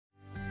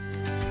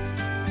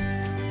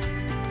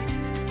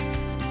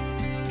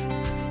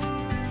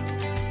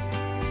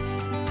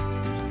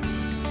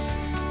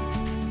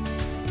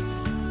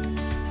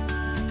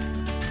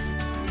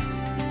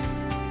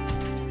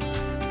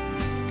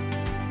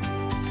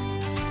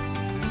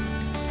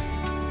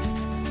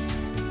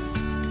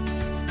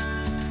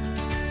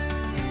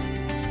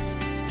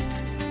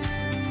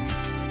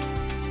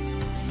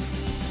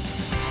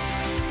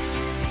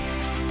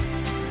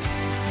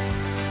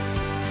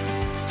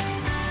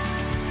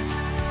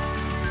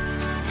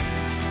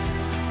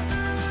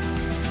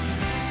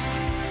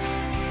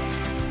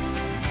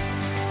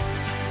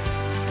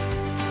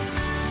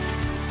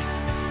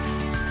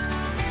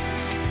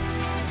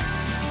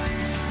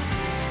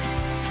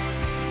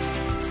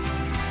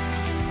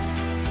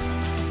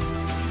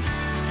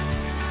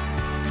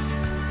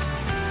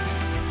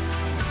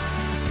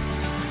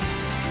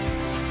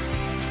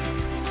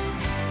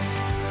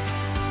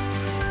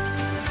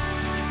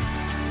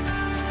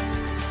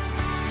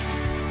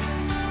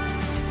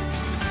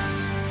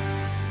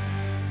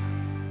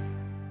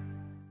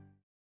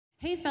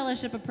Hey,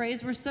 Fellowship of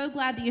Praise, we're so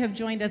glad that you have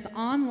joined us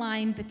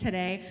online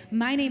today.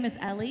 My name is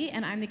Ellie,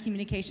 and I'm the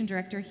Communication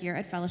Director here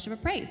at Fellowship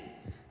of Praise.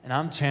 And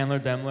I'm Chandler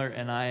Demler,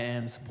 and I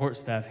am support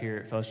staff here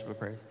at Fellowship of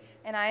Praise.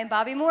 And I am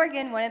Bobby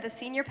Morgan, one of the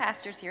senior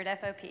pastors here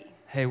at FOP.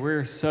 Hey,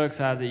 we're so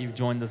excited that you've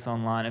joined us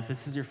online. If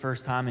this is your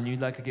first time and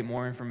you'd like to get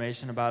more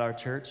information about our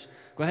church,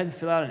 go ahead and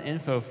fill out an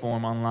info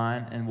form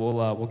online, and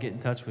we'll get in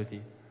touch with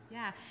you.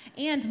 Yeah,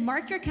 and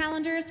mark your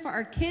calendars for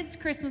our kids'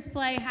 Christmas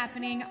play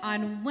happening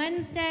on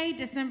Wednesday,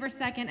 December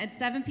 2nd at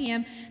 7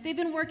 p.m. They've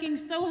been working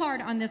so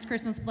hard on this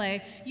Christmas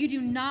play. You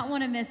do not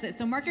want to miss it.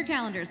 So mark your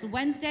calendars,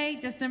 Wednesday,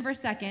 December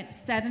 2nd,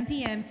 7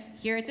 p.m.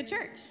 here at the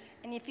church.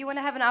 And if you want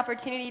to have an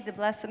opportunity to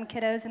bless some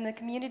kiddos in the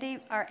community,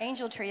 our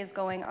angel tree is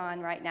going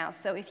on right now.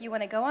 So if you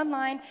want to go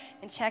online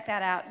and check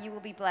that out, you will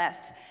be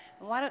blessed.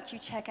 And why don't you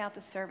check out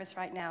the service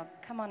right now?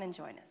 Come on and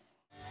join us.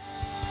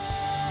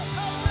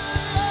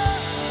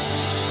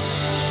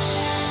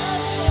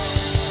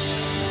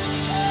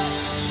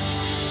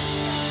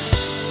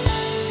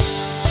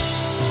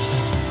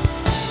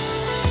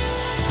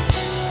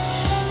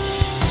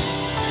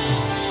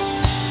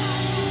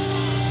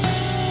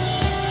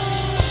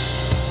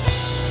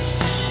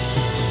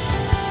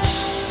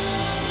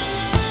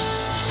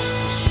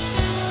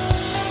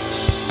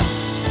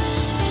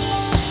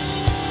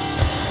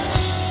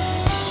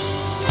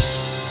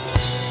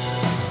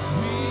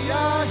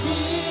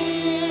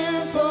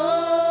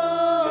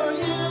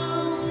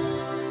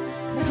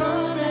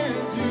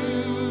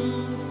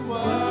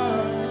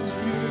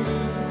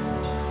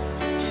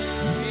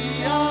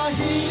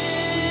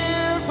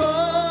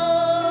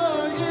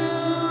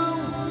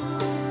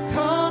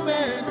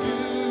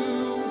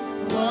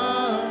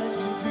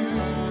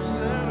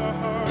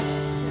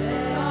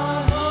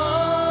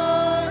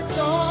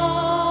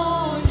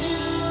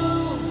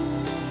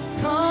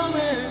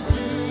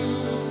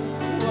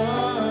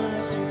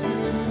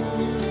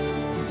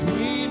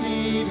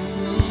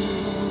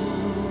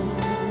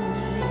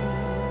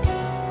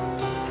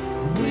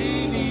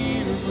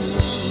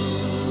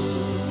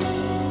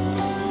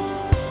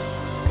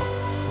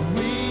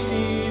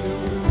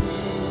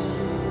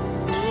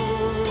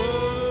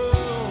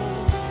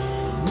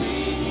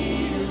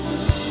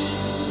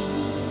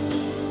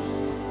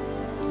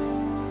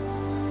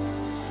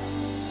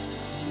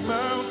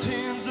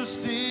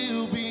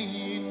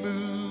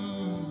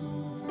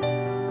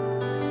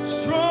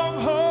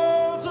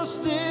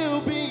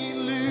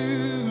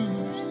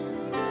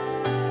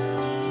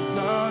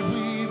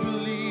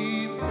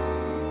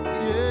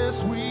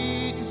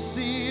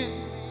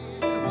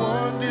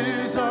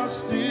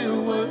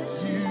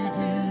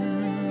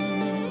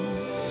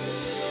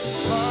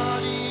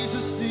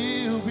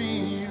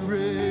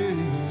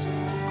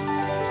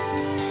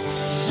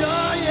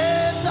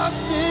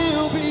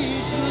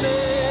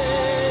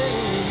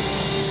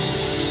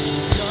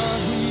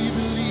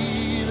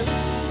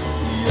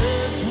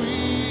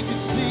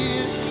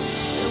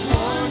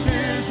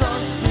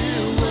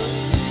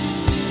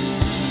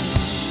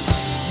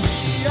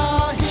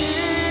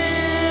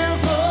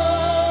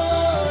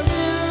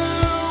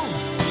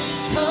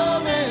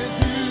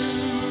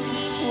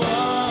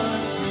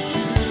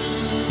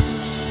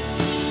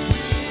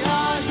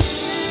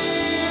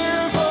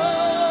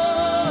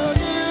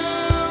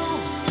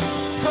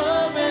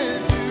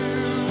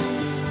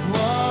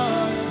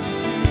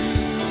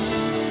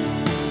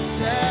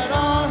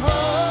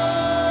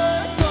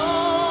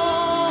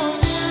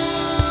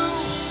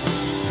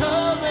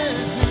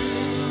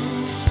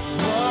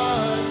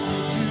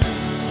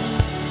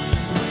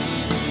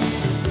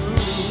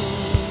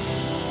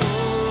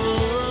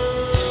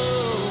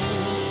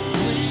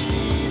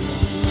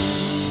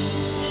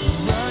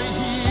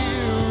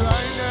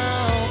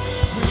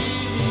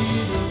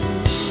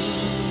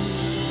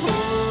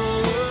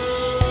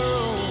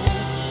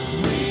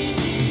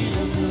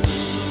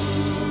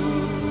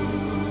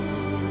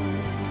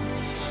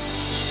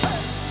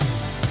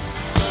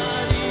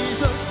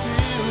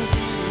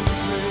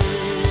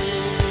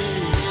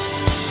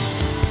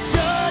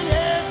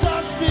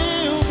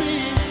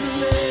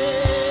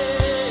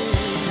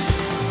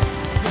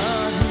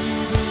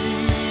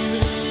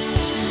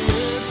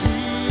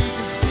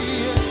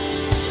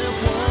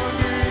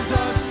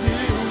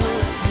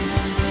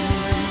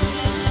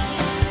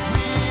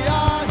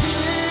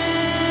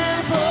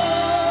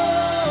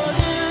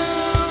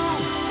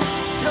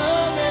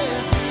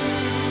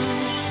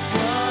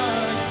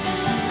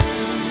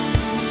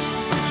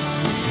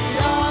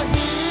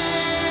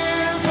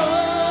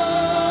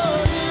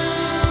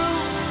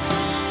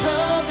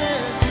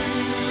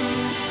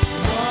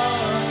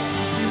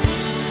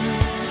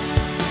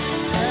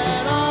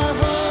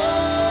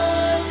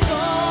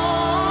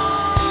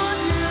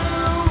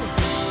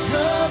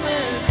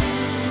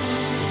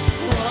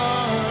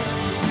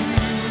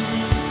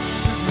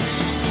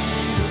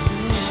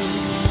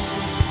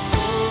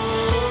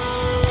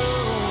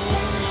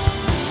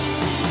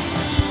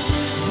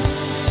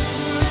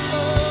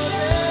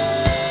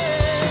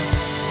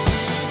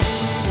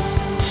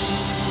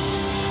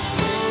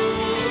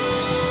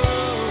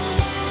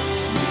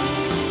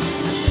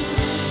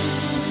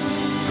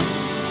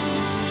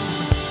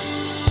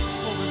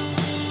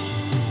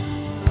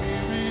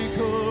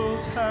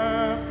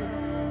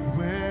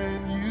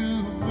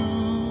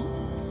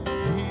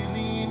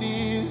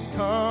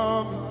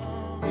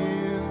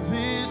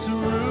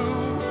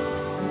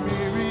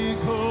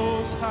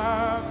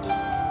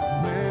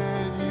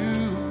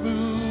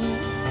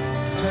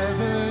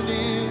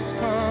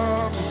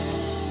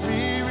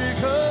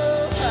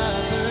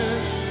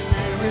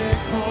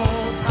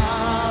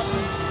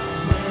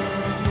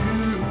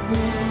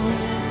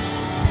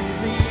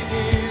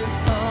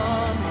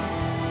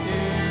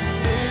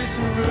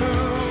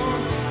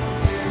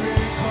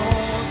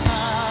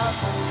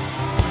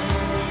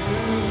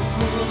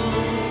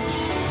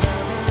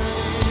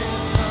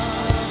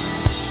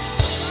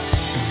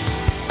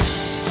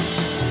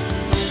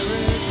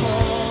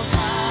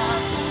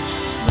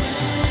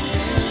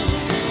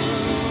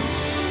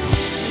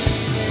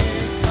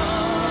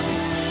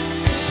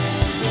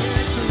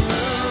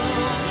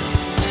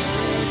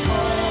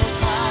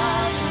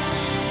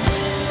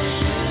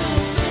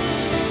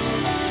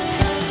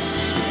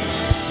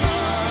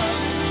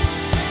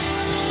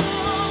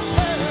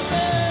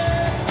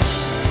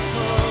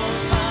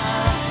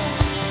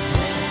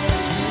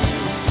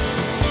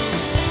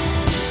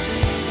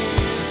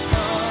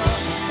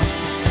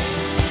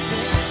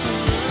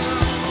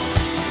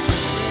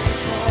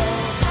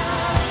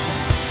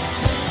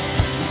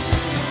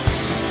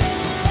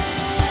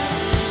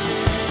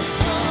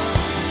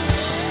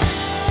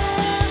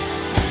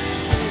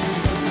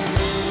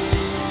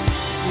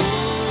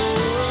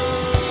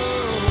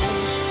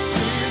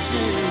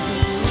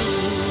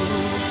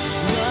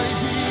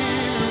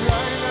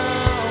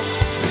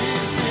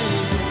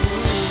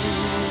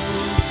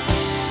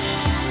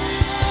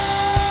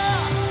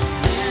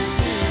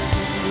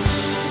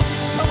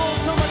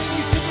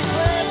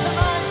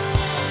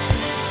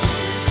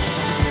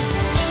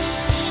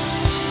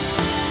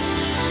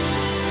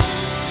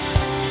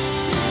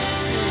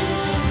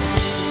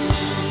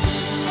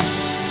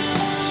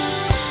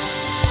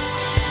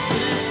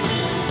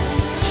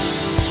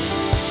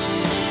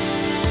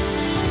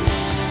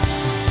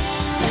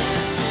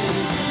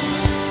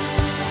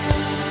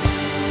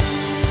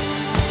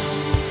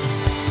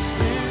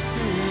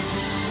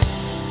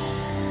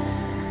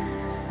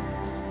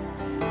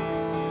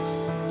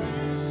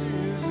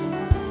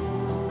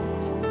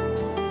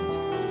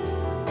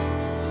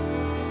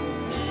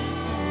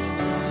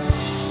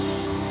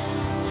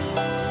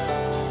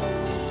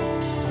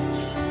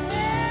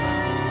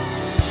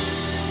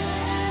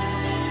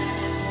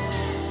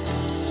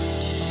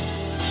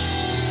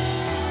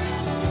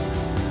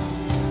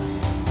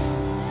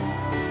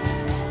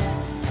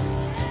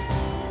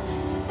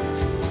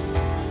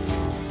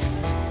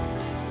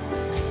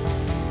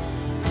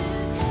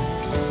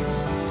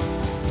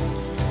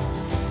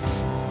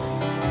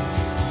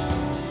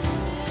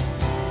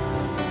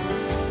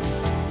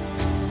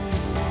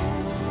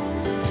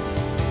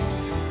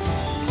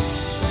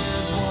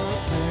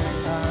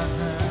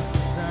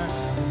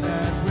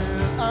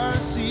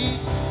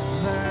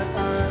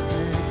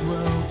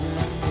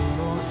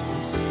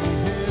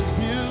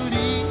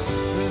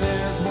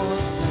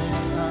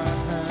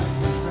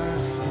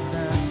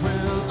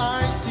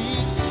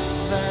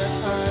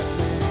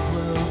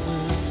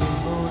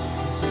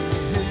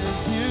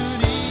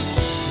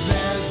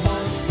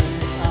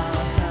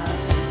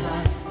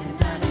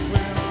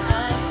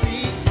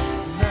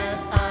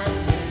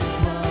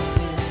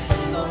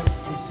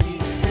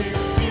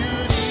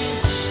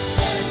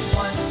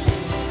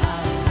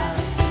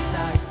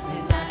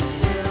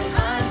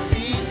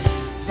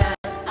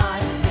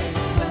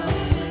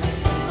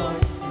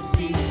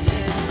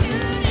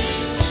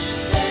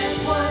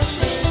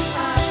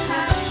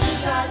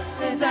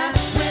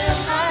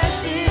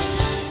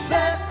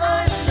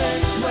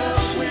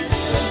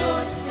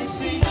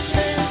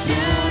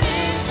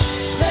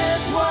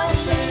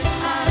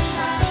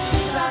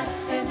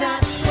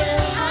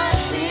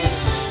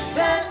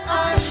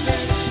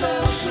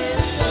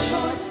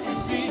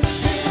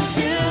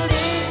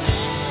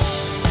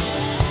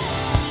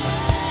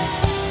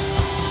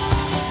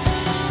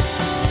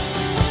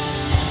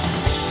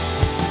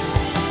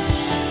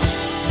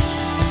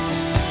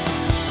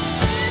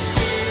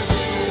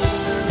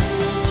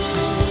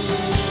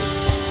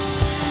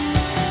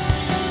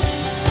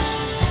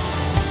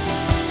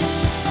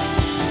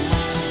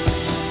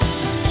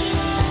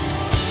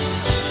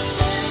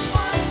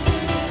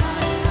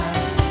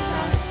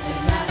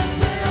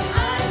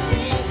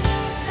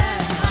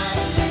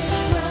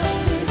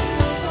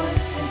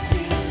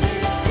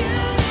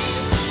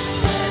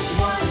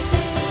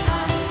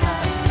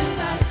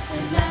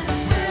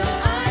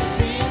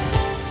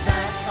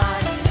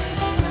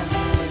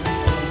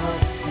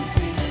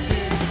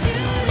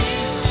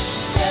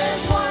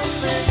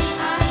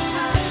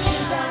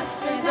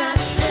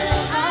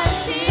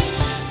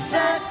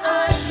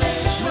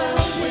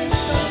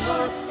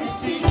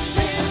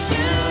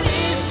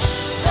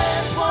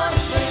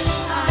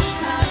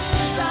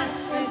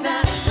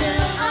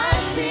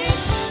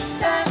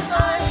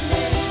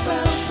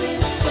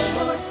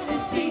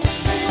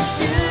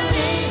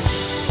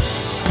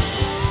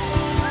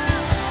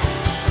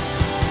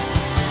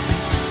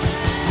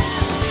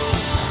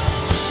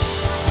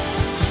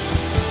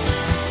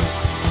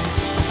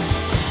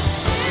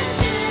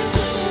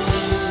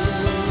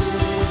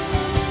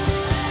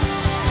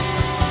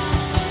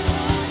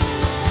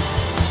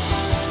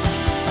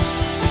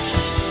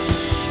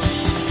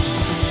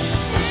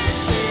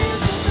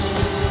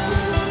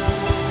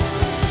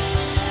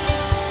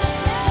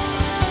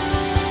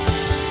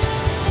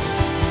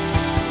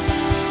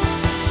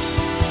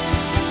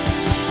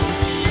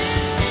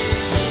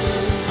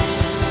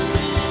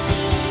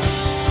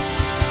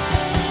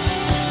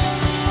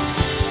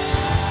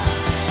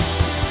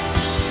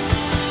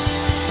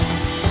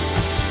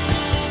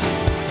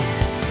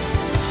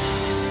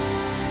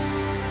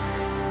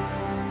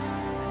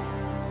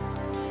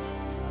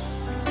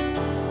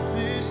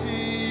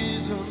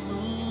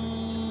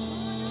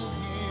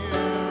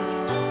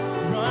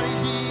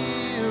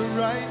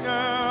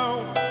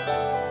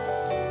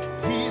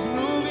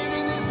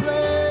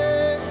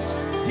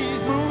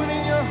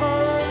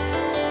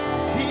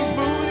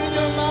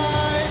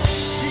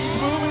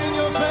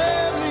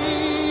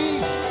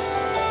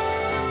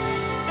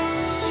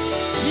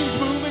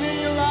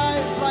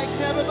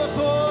 never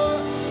before.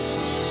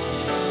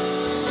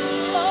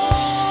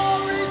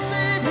 Oh,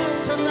 receive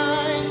him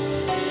tonight.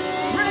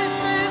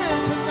 Receive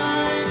him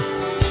tonight.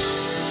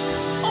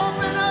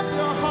 Open up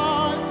your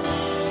hearts.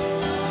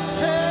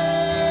 Hey.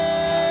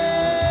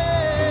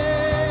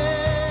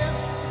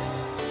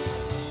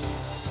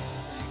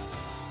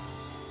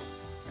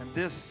 And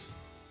this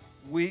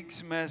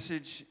week's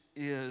message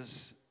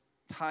is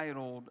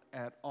titled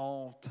At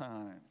All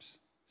Times.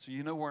 So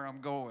you know where I'm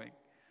going.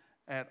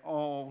 At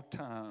all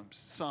times.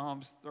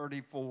 Psalms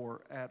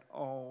 34, at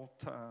all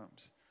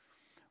times.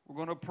 We're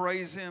going to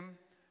praise him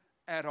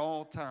at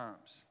all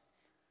times.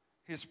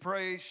 His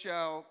praise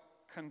shall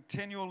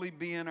continually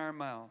be in our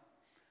mouth.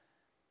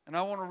 And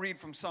I want to read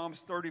from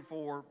Psalms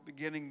 34,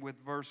 beginning with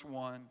verse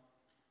 1.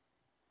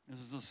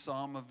 This is a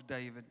psalm of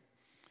David.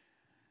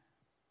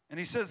 And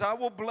he says, I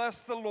will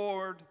bless the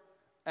Lord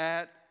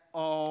at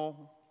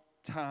all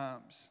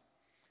times.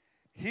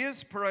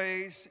 His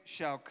praise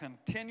shall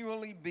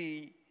continually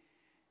be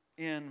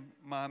in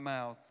my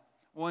mouth.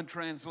 One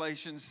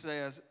translation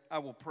says, I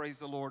will praise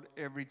the Lord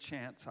every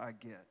chance I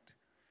get.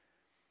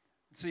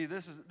 See,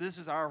 this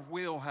is our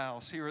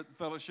wheelhouse here at the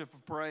Fellowship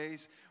of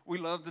Praise. We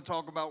love to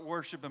talk about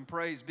worship and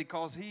praise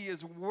because he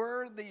is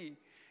worthy.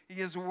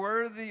 He is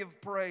worthy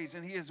of praise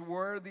and he is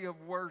worthy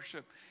of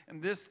worship.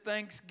 And this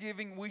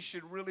Thanksgiving, we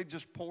should really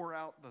just pour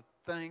out the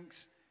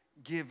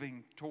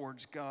thanksgiving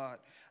towards God.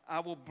 I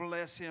will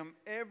bless him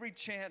every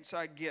chance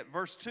I get.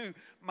 Verse 2,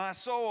 my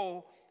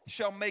soul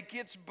shall make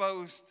its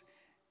boast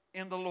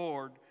in the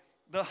Lord.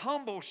 The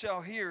humble shall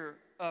hear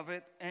of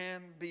it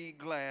and be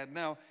glad.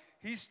 Now,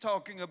 he's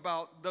talking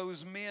about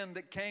those men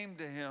that came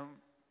to him.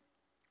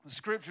 The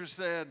scripture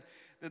said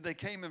that they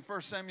came in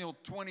 1 Samuel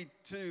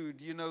 22.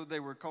 Do you know they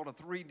were called a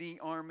 3D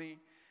army?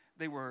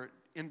 They were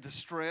in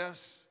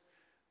distress.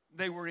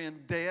 They were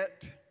in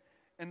debt.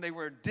 And they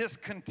were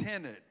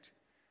discontented.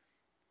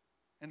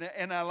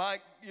 And I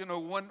like, you know,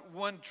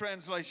 one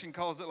translation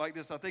calls it like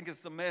this. I think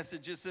it's the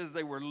Message. It says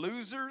they were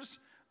losers,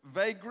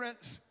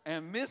 vagrants,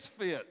 and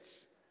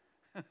misfits.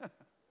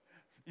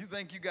 You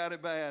think you got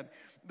it bad.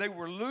 They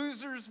were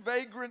losers,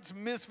 vagrants,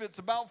 misfits.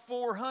 About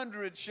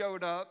 400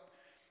 showed up.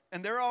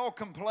 And they're all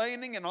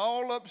complaining and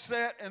all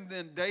upset. And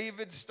then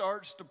David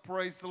starts to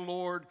praise the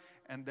Lord.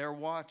 And they're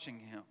watching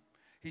him.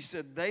 He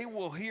said, they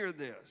will hear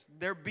this.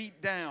 They're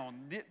beat down.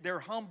 They're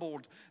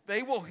humbled.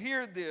 They will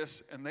hear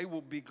this and they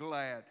will be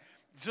glad.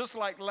 Just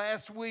like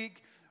last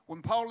week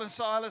when Paul and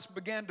Silas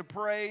began to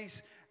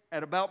praise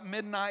at about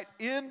midnight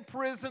in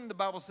prison, the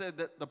Bible said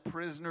that the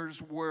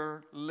prisoners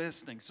were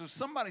listening. So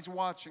somebody's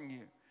watching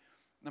you.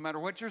 No matter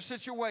what your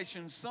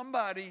situation,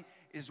 somebody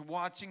is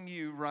watching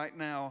you right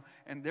now,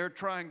 and they're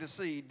trying to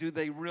see, do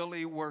they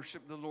really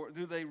worship the Lord?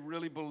 Do they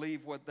really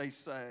believe what they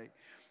say?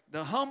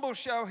 The humble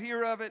shall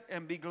hear of it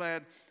and be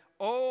glad.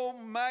 Oh,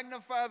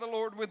 magnify the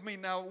Lord with me.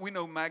 Now, we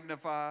know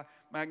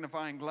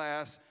magnifying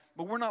glass,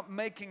 but we're not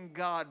making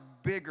God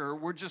bigger.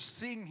 We're just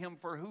seeing him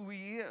for who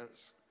he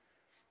is.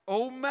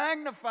 Oh,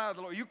 magnify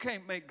the Lord. You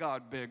can't make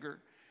God bigger.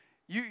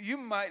 You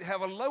might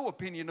have a low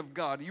opinion of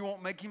God. You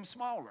won't make him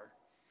smaller.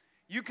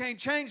 You can't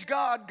change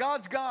God.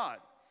 God's God.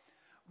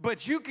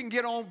 But you can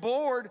get on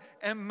board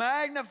and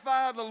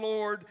magnify the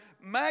Lord.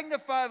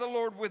 Magnify the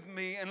Lord with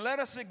me, and let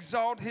us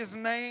exalt his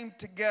name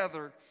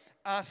together.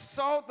 I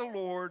sought the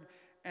Lord,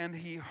 and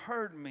he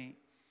heard me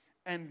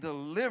and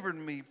delivered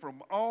me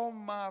from all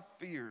my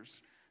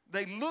fears.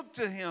 They looked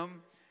to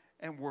him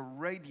and were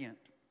radiant,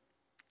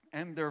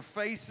 and their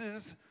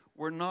faces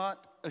were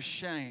not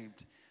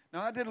ashamed.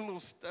 Now, I did a little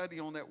study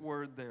on that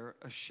word there,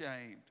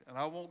 ashamed. And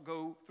I won't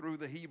go through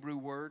the Hebrew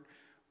word,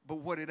 but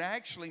what it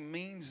actually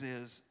means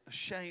is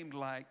ashamed,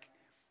 like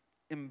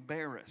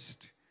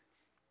embarrassed.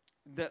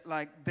 That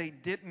like they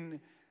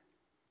didn't.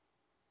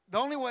 The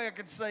only way I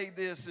could say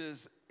this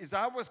is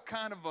I was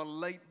kind of a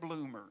late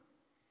bloomer.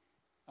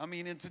 I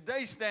mean, in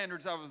today's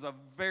standards, I was a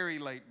very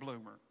late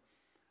bloomer.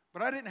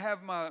 But I didn't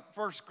have my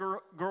first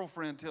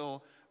girlfriend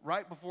till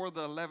right before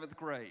the 11th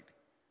grade.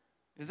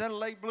 Is that a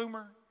late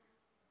bloomer?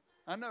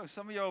 I know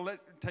some of y'all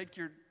take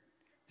your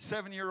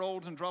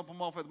 7-year-olds and drop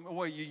them off at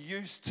well, you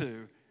used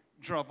to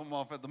drop them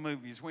off at the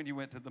movies when you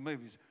went to the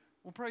movies.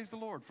 Well, praise the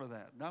Lord for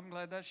that. I'm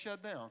glad that's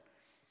shut down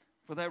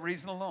for that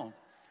reason alone.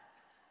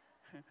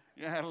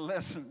 You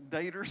adolescent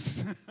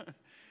daters.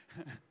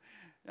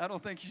 I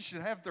don't think you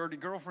should have 30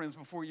 girlfriends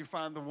before you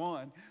find the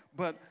one.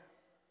 But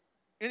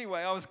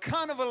anyway, I was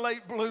kind of a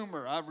late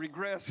bloomer. I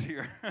regress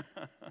here.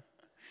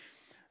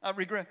 I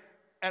regret.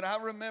 And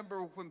I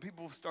remember when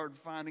people started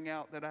finding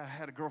out that I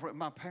had a girlfriend.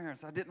 My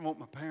parents, I didn't want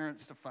my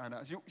parents to find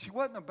out. She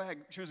wasn't a bad,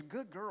 she was a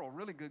good girl,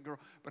 really good girl.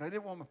 But I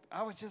didn't want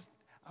I was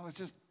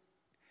just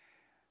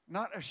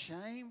not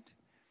ashamed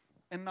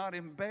and not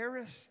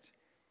embarrassed,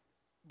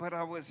 but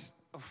I was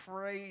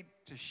afraid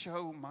to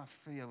show my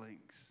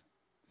feelings.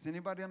 Does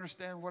anybody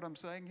understand what I'm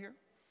saying here?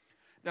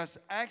 That's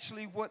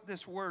actually what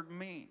this word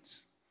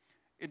means.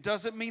 It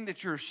doesn't mean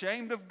that you're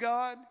ashamed of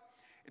God.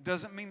 It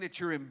doesn't mean that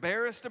you're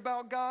embarrassed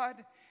about God.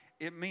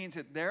 It means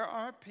that there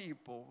are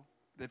people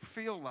that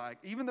feel like,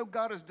 even though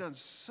God has done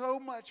so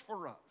much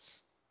for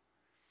us,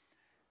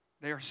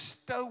 They're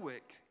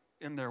stoic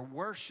in their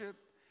worship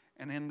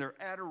and in their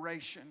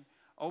adoration.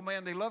 Oh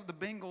man, they love the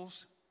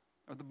Bengals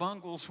or the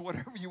Bungles,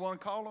 whatever you want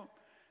to call them.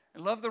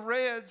 And love the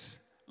Reds,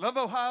 love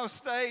Ohio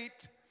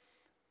State.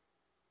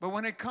 But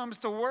when it comes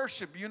to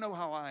worship, you know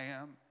how I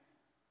am.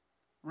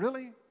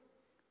 Really?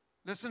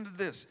 Listen to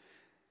this.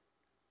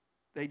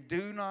 They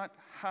do not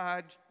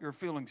hide your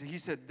feelings. He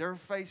said their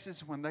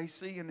faces, when they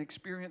see and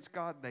experience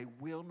God, they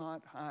will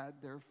not hide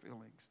their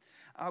feelings.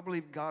 I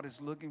believe God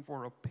is looking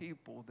for a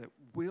people that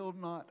will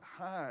not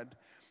hide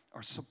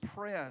or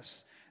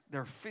suppress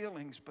their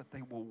feelings, but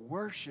they will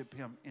worship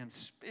Him in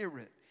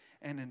spirit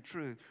and in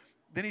truth.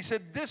 Then he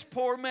said, this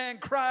poor man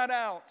cried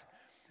out,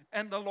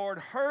 and the Lord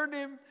heard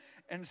him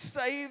and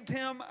saved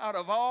him out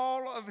of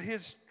all of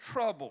his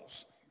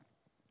troubles.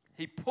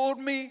 He pulled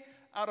me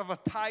out of a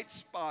tight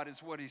spot,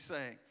 is what he's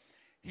saying.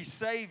 He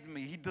saved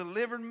me. He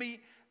delivered me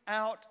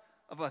out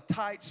of a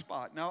tight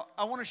spot. Now,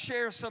 I want to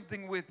share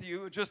something with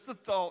you, just a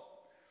thought.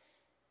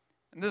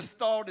 And this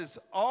thought is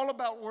all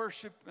about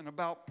worship and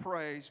about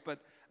praise, but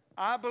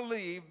I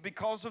believe,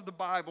 because of the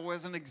Bible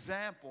as an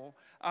example,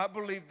 I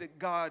believe that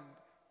God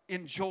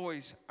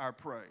enjoys our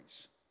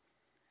praise.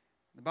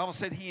 The Bible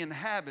said He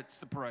inhabits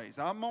the praise.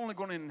 I'm only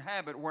going to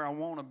inhabit where I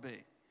want to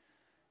be.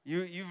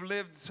 You've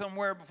lived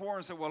somewhere before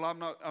and said, well,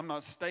 I'm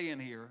not staying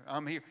here.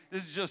 I'm here.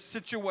 This is just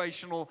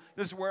situational.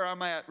 This is where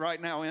I'm at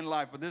right now in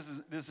life, but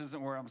this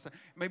isn't where I'm staying.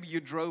 Maybe you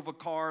drove a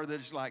car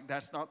that's like,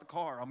 that's not the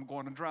car I'm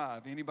going to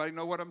drive. Anybody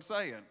know what I'm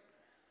saying?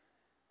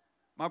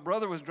 My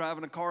brother was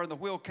driving a car and the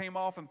wheel came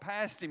off and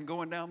passed him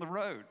going down the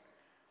road.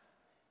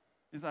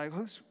 He's like,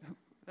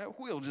 that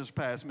wheel just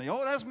passed me.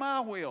 Oh, that's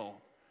my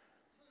wheel.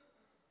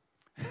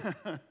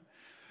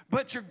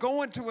 But you're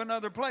going to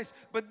another place.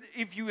 But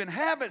if you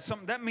inhabit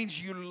something, that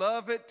means you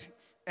love it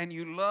and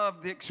you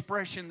love the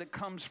expression that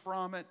comes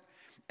from it.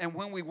 And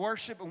when we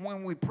worship and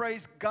when we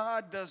praise,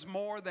 God does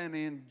more than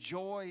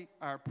enjoy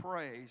our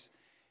praise.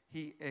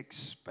 He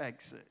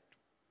expects it.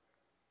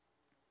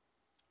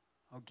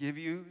 I'll give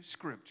you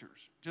scriptures,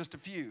 just a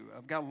few.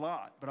 I've got a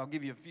lot, but I'll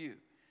give you a few.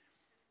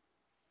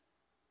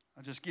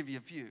 I'll just give you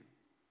a few.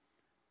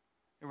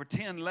 There were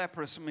 10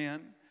 leprous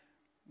men.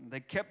 They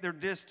kept their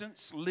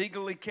distance,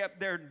 legally kept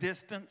their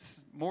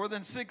distance, more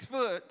than 6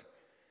 foot.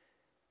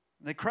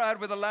 They cried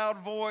with a loud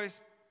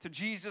voice to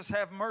Jesus,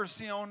 have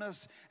mercy on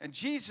us. And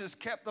Jesus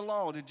kept the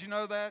law. Did you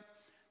know that?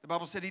 The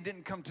Bible said He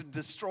didn't come to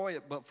destroy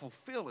it, but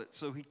fulfill it.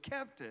 So He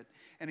kept it.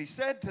 And He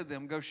said to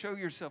them, go show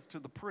yourself to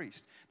the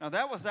priest. Now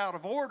that was out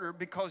of order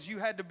because you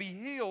had to be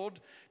healed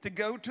to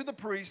go to the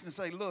priest and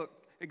say, look,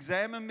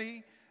 examine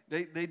me.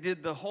 They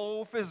did the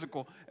whole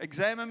physical.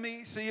 Examine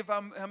me, see if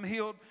I'm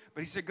healed.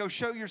 But He said, go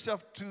show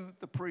yourself to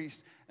the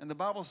priest. And the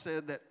Bible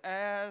said that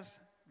as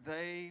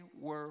they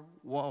were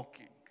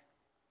walking,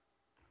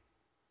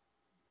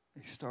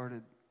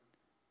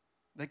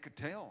 they could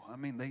tell. I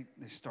mean, they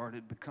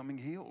started becoming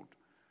healed.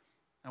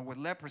 Now with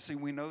leprosy,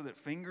 we know that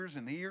fingers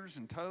and ears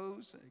and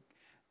toes,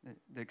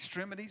 the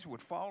extremities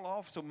would fall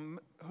off. So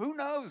who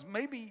knows,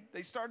 maybe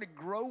they started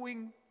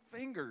growing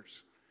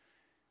fingers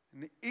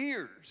and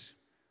ears.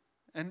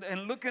 And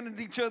looking at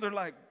each other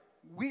like,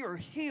 we are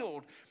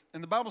healed.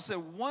 And the Bible said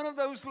one of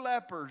those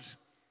lepers,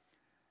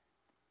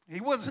 he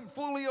wasn't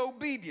fully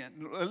obedient.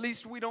 At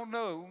least we don't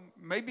know.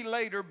 Maybe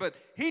later. But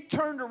he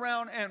turned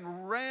around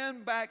and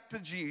ran back to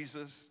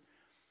Jesus.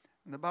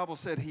 And the Bible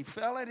said he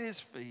fell at His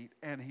feet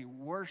and he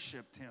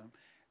worshiped Him.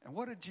 And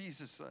what did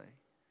Jesus say?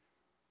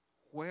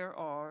 Where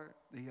are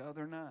the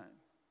other 9?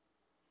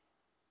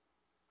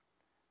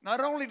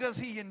 Not only does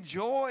He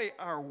enjoy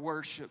our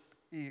worship,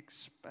 He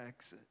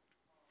expects it.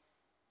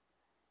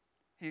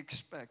 He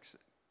expects it.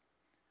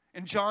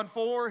 In John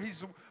 4,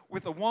 He's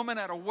with a woman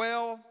at a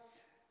well,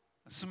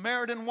 a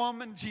Samaritan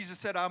woman. Jesus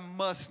said, I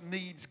must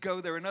needs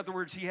go there. In other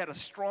words, He had a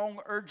strong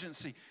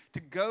urgency to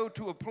go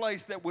to a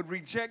place that would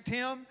reject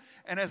Him.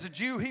 And as a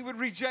Jew, He would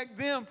reject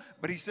them.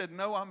 But He said,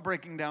 no, I'm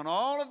breaking down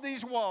all of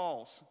these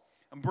walls.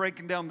 I'm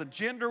breaking down the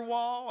gender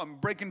wall. I'm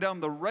breaking down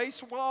the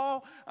race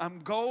wall.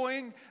 I'm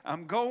going.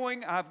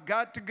 I've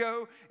got to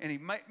go. And He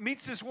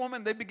meets this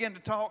woman. They begin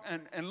to talk.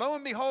 And lo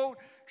and behold,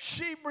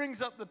 she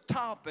brings up the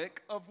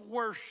topic of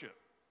worship.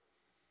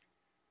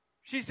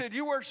 She said,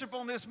 you worship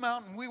on this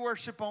mountain, we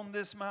worship on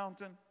this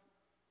mountain.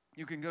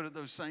 You can go to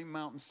those same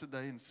mountains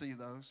today and see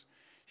those.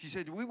 She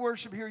said, we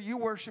worship here, you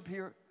worship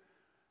here.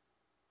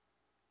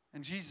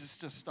 And Jesus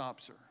just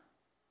stops her.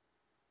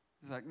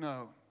 He's like,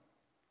 no.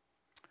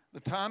 The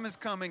time is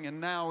coming,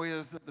 and now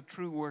is that the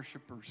true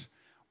worshipers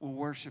will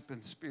worship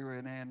in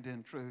spirit and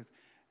in truth.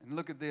 And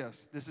look at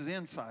this. This is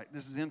insight.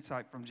 This is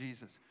insight from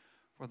Jesus.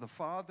 For the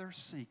Father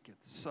seeketh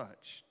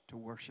such to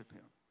worship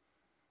Him.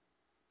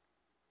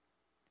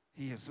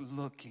 He is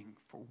looking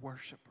for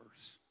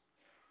worshipers.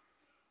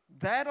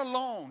 That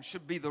alone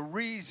should be the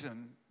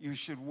reason you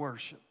should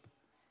worship.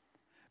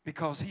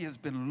 Because He has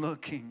been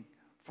looking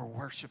for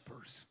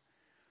worshipers.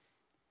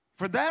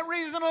 For that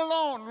reason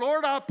alone,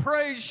 Lord, I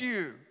praise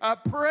You. I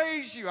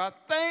praise You. I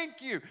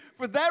thank You.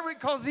 For that,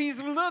 because He's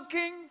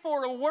looking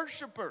for a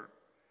worshiper.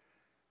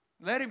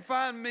 Let Him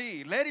find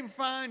me. Let Him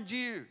find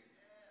you.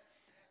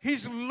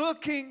 He's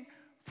looking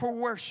for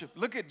worship.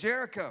 Look at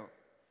Jericho.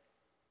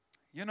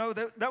 You know,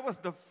 that was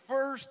the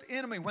first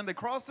enemy. When they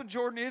crossed the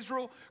Jordan,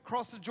 Israel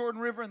crossed the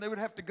Jordan River, and they would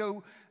have to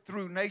go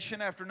through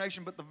nation after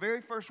nation. But the very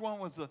first one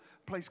was a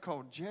place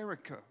called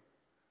Jericho.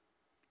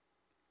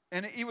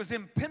 And it was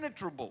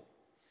impenetrable.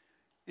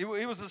 It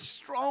was a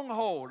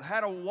stronghold,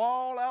 had a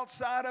wall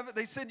outside of it.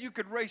 They said you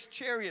could race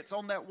chariots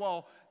on that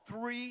wall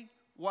 3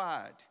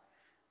 wide.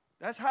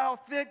 That's how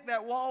thick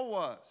that wall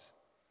was.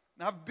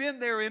 Now, I've been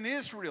there in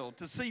Israel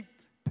to see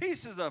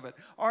pieces of it.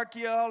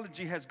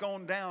 Archaeology has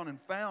gone down and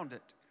found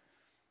it.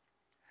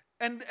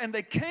 And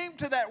they came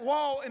to that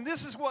wall, and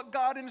this is what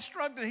God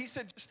instructed. He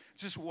said,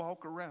 just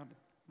walk around it.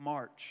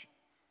 March.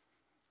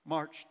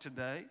 March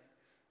today.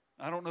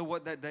 I don't know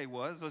what that day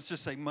was. Let's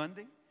just say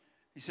Monday.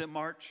 He said,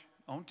 march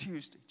on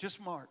Tuesday. Just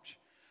march.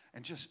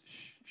 And just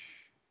shh.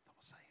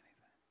 Don't say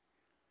anything.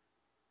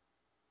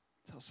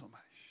 Tell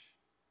somebody, shh.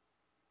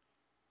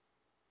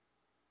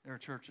 There are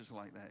churches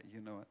like that. You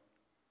know it.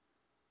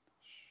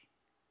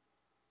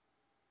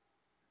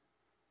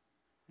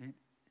 Shh.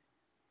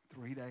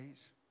 3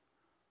 days.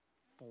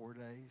 4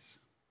 days,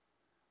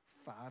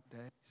 5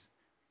 days.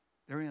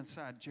 They're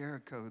inside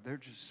Jericho. They're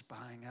just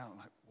spying out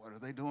like, what are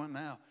they doing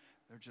now?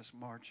 They're just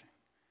marching.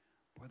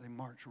 Boy, they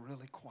march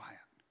really quiet.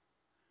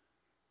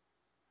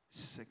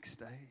 6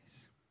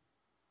 days.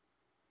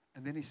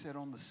 And then he said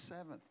on the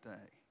 7th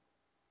day,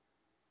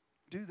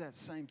 do that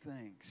same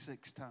thing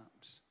 6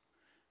 times.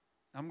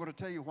 I'm going to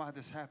tell you why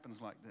this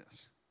happens like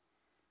this.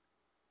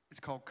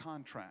 It's called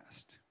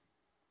contrast.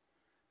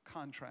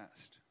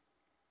 Contrast.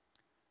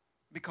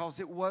 Because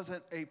it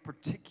wasn't a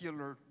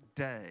particular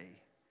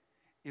day.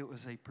 It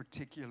was a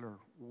particular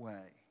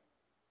way.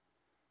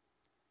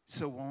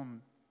 So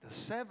on the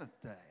 7th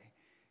day,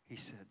 he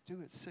said,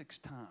 do it 6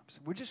 times.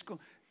 We're just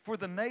going, for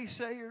the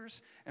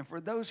naysayers and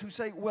for those who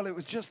say, well, it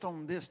was just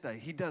on this day.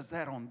 He does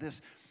that on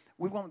this.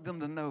 We want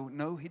them to know,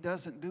 no, he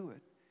doesn't do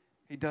it.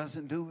 He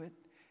doesn't do it.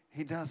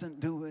 He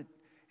doesn't do it.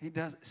 He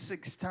does it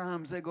 6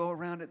 times. They go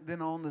around it.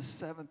 Then on the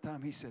 7th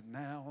time, he said,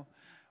 now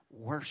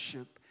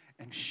worship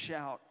and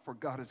shout, for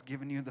God has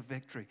given you the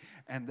victory.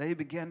 And they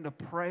began to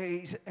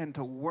praise and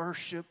to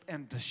worship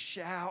and to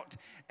shout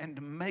and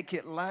to make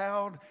it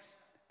loud.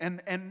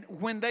 And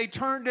when they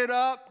turned it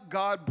up,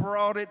 God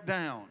brought it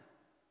down.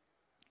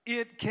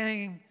 It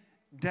came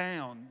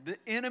down. The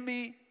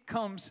enemy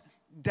comes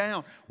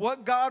down.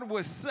 What God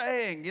was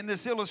saying in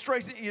this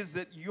illustration is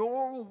that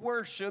your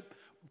worship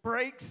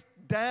breaks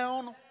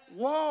down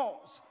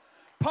walls.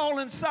 Paul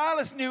and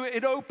Silas knew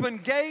it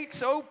opened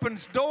gates,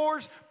 opens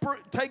doors,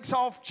 takes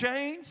off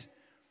chains,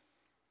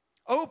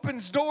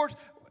 opens doors.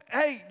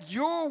 Hey,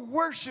 your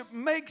worship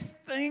makes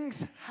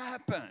things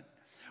happen.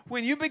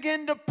 When you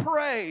begin to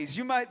praise,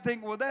 you might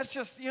think, well, that's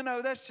just,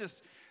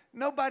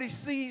 nobody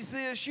sees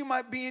this. You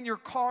might be in your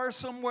car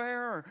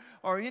somewhere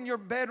or in your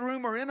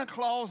bedroom or in a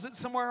closet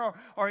somewhere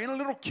or in a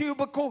little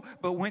cubicle.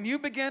 But when you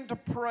begin to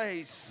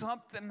praise,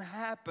 something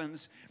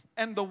happens,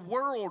 and the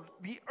world,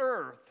 the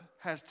earth,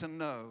 has to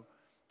know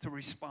to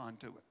respond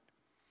to it.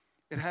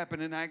 It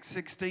happened in Acts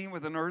 16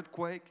 with an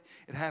earthquake.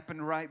 It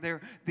happened right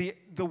there.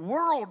 The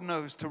world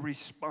knows to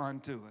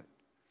respond to it.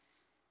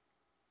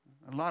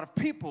 A lot of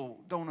people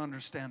don't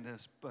understand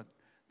this, but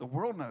the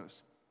world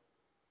knows.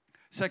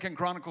 2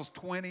 Chronicles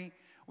 20,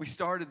 we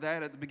started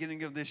that at the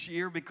beginning of this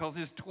year because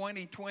it's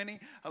 2020.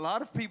 A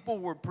lot of people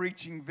were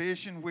preaching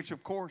vision, which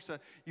of course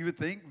you would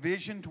think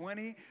vision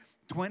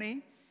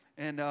 2020.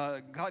 And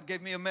God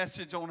gave me a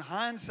message on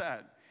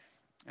hindsight.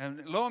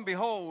 And lo and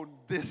behold,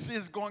 this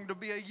is going to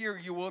be a year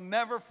you will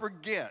never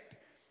forget.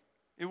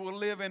 It will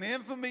live in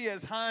infamy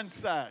as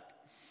hindsight.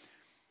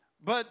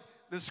 But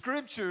the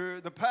scripture,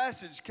 the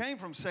passage came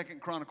from 2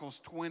 Chronicles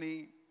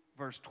 20,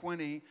 verse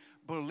 20.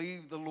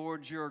 Believe the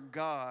Lord your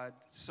God,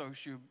 so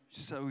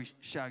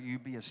shall you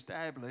be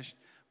established.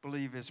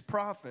 Believe his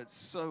prophets,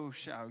 so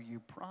shall you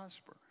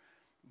prosper.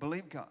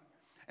 Believe God.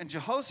 And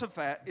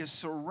Jehoshaphat is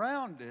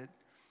surrounded.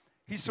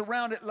 He's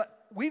surrounded.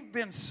 We've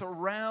been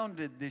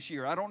surrounded this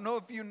year. I don't know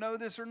if you know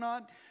this or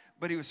not,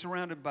 but he was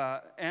surrounded by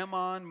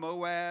Ammon,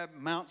 Moab,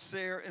 Mount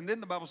Seir, and then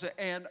the Bible said,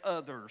 and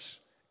others.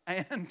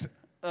 And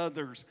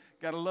others.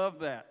 Got to love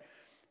that.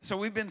 So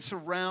we've been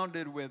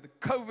surrounded with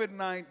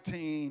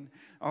COVID-19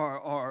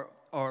 or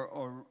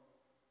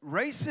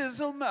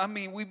racism. I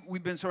mean,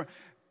 we've been surrounded.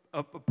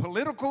 A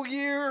political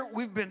year.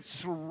 We've been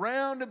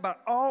surrounded by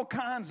all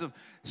kinds of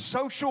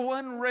social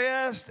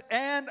unrest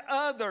and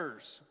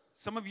others.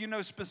 Some of you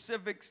know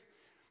specifics.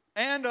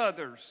 And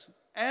others.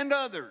 And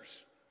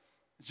others.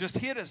 It's just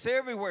hit us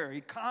everywhere.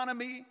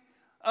 Economy.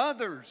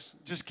 Others.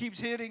 Just keeps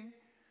hitting.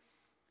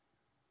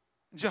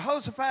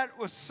 Jehoshaphat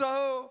was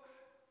so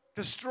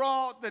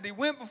distraught that he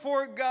went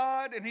before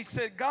God and he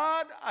said,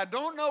 God, I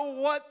don't know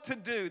what to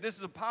do. This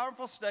is a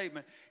powerful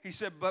statement. He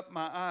said, but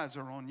my eyes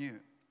are on you.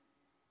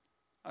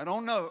 I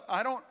don't know.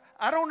 I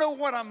don't know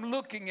what I'm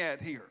looking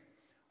at here.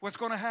 What's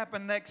going to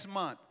happen next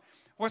month?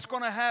 What's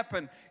going to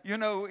happen, in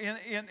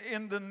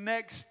the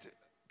next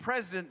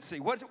presidency?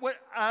 What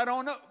I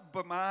don't know,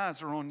 but my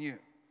eyes are on you.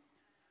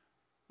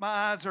 My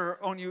eyes are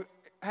on you.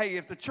 hey,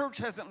 if the church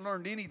hasn't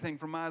learned anything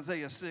from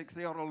Isaiah 6,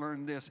 they ought to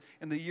learn this.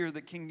 In the year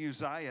that King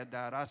Uzziah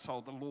died, I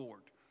saw the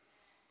Lord.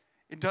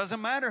 It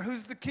doesn't matter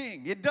who's the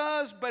king. It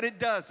does, but it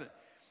doesn't.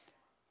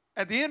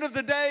 At the end of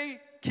the day,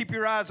 keep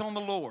your eyes on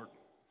the Lord.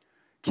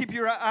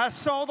 I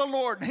saw the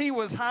Lord, and he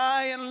was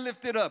high and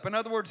lifted up. In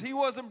other words, he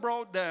wasn't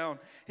brought down.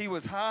 He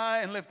was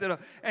high and lifted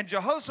up. And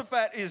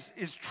Jehoshaphat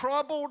is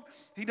troubled.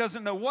 He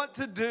doesn't know what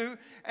to do.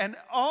 And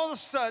all of a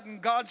sudden,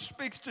 God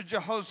speaks to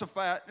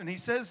Jehoshaphat, and he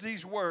says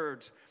these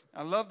words.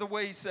 I love the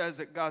way he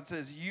says it. God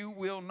says, you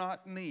will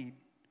not need.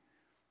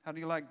 How do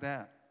you like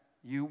that?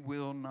 You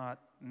will not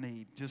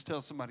need. Just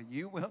tell somebody,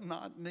 you will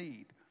not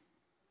need.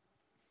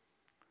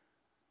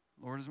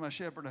 Lord is my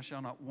shepherd, I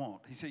shall not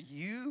want. He said,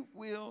 you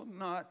will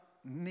not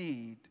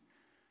need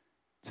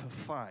to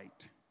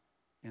fight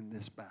in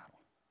this battle.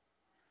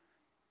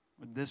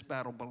 But this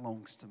battle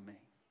belongs to me.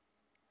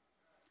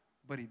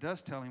 But he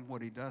does tell him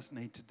what he does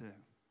need to do.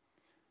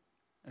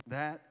 And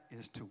that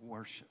is to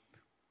worship.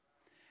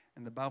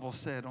 And the Bible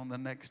said on the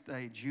next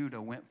day,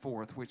 Judah went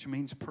forth, which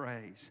means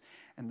praise.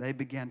 And they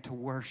began to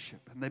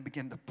worship. And they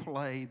began to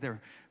play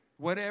their,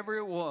 whatever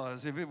it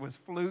was, if it was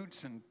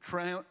flutes and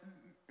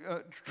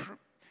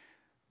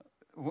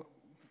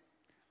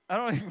I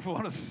don't even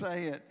want to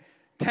say it.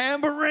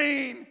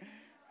 Tambourine.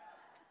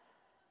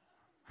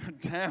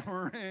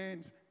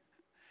 Tambourines.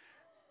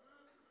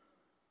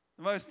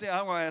 I'm going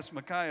to ask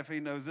Micaiah if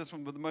he knows this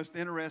one, but the most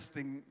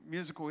interesting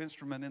musical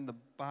instrument in the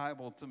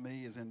Bible to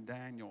me is in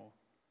Daniel.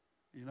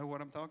 You know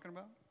what I'm talking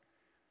about?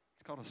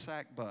 It's called a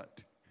sackbut.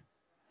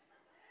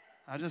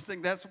 I just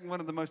think that's one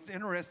of the most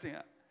interesting.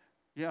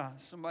 Yeah,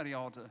 somebody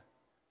ought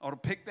to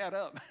pick that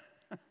up.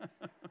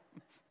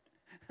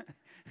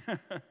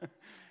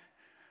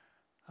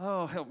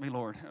 Oh, help me,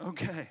 Lord.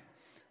 Okay.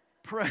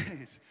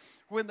 Praise.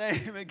 When they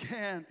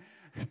began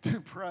to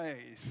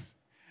praise,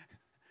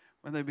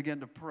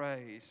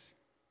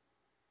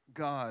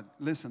 God,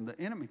 listen, the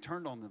enemy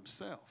turned on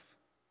themselves.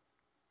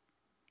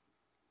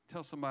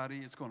 Tell somebody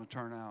it's going to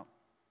turn out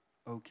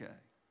okay.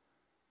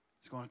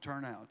 It's going to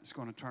turn out. It's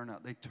going to turn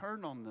out. They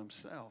turned on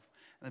themselves,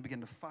 and they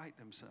began to fight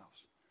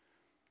themselves.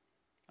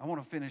 I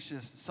want to finish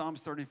this.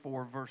 Psalms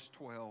 34, verse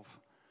 12.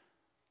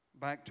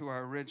 Back to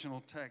our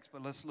original text,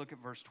 but let's look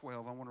at verse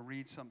 12. I want to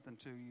read something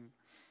to you.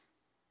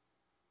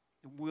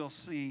 We'll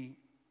see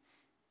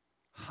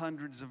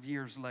hundreds of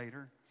years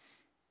later.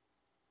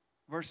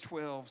 Verse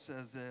 12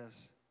 says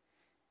this.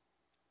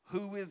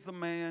 Who is the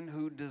man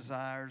who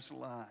desires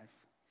life?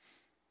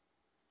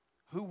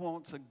 Who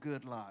wants a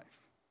good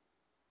life?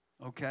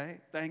 Okay,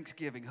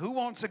 Thanksgiving. Who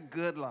wants a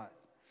good life?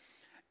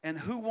 And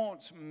who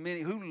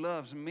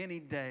loves many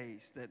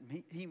days that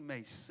he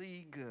may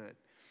see good?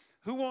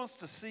 Who wants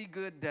to see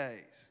good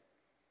days?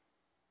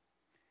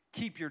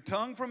 Keep your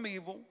tongue from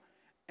evil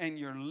and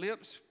your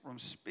lips from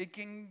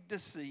speaking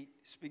deceit.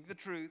 Speak the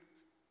truth.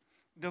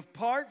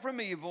 Depart from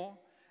evil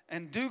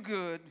and do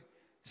good.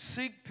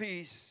 Seek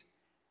peace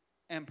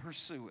and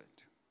pursue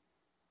it.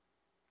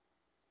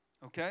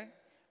 Okay?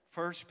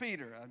 1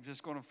 Peter. I'm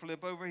just going to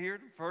flip over here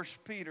to 1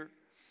 Peter.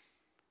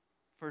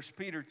 1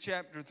 Peter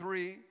chapter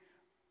 3.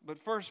 But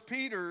 1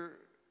 Peter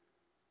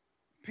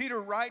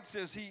writes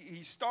this.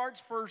 He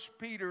starts 1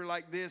 Peter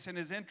like this in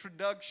his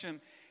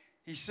introduction.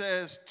 He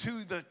says,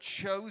 to the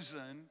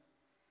chosen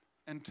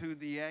and to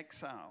the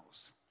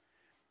exiles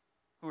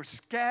who are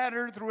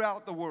scattered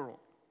throughout the world.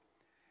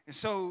 And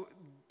so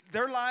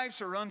their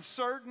lives are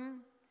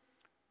uncertain.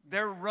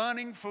 They're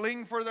running,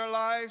 fleeing for their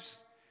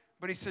lives.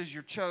 But he says,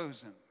 you're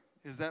chosen.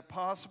 Is that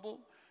possible?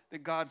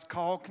 That God's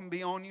call can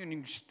be on you and you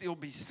can still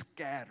be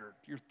scattered.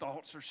 Your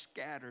thoughts are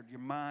scattered. Your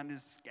mind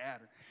is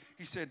scattered.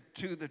 He said,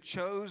 to the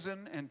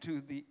chosen and to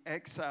the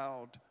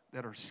exiled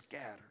that are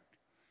scattered.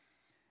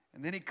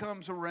 And then he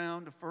comes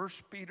around to 1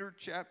 Peter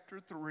chapter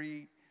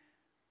 3,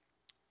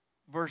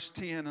 verse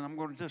 10. And I'm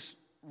going to just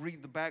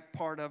read the back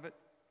part of it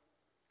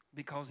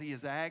because he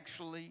is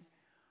actually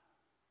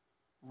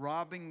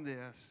robbing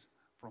this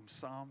from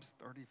Psalms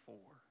 34.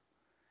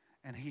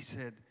 And he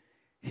said,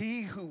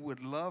 he who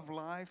would love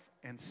life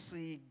and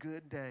see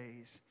good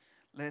days,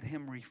 let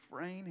him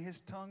refrain his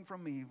tongue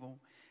from evil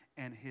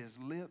and his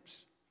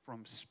lips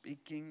from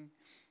speaking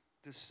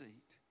deceit.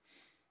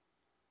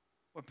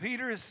 What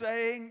Peter is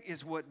saying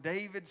is what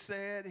David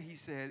said. He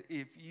said,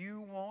 if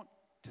you want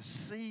to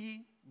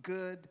see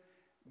good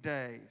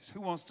days. Who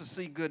wants to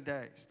see good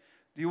days?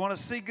 Do you want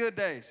to see good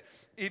days?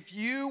 If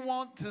you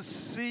want to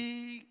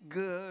see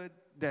good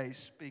days,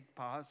 speak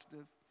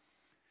positive.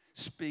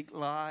 Speak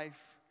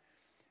life.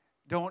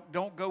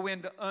 Don't go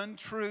into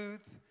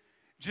untruth.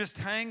 Just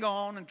hang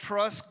on and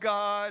trust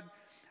God.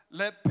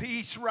 Let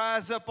peace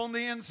rise up on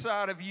the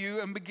inside of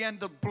you and begin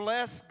to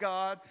bless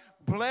God.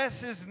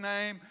 Bless His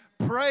name.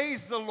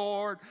 Praise the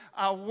Lord.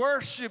 I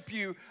worship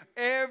you.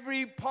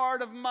 Every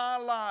part of my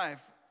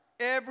life,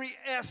 every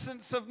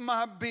essence of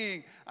my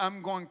being,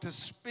 I'm going to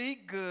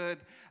speak good.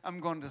 I'm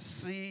going to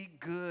see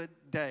good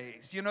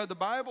days. You know, the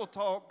Bible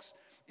talks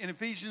in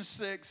Ephesians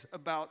 6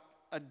 about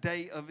a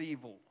day of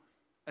evil.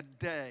 A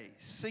day,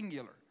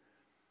 singular.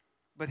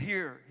 But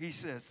here he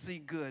says, see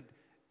good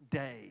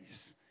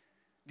days.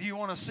 Do you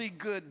want to see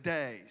good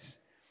days?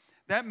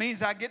 That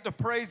means I get to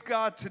praise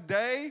God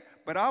today,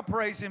 but I'll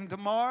praise Him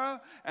tomorrow,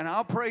 and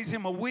I'll praise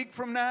Him a week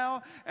from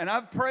now, and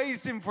I've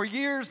praised Him for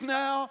years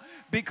now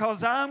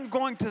because I'm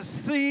going to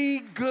see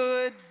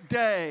good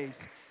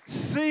days.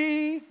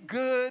 See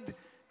good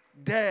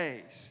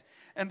days.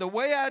 And the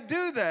way I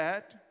do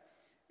that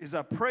is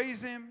I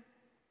praise Him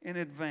in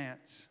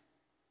advance.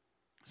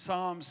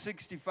 Psalm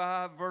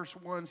 65 verse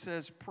 1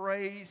 says,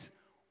 praise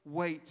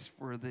waits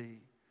for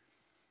thee.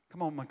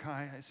 Come on,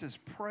 Micaiah. It says,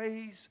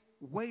 praise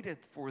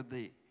waiteth for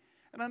thee.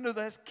 And I know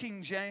that's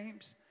King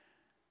James,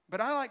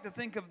 but I like to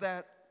think of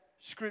that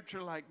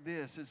scripture like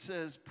this. It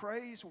says,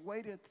 praise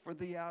waiteth for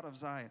thee out of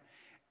Zion.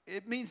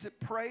 It means that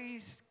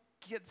praise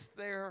gets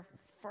there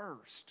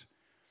first.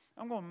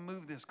 I'm going to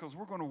move this because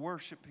we're going to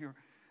worship here.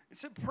 It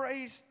said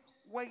praise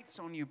waits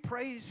on you.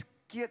 Praise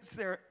gets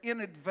there in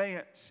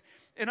advance.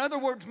 In other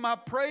words, my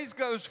praise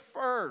goes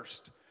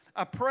first.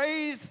 I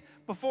praise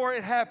before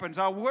it happens.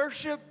 I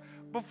worship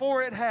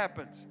before it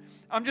happens.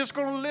 I'm just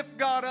going to lift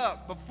God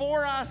up.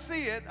 Before I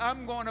see it,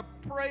 I'm going to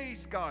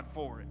praise God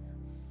for it.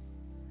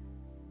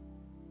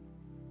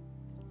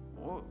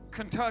 Well,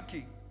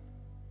 Kentucky.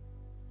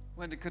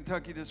 Went to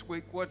Kentucky this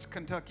week. What's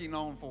Kentucky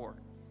known for?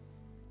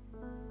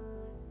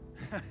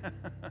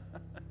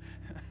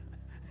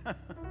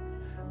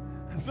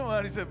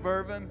 Somebody said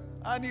bourbon.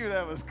 I knew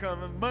that was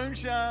coming.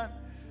 Moonshine.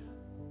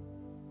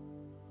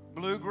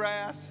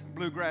 Bluegrass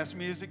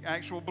music,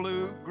 actual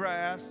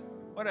bluegrass.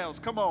 What else?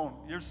 Come on.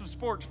 There's some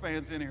sports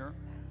fans in here.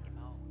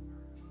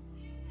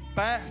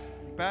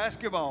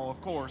 Basketball,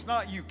 of course.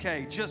 Not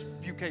UK, just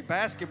UK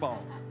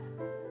basketball.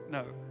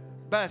 No,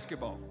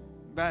 basketball.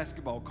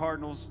 Basketball.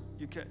 Cardinals,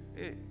 UK.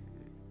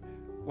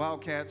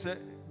 Wildcats,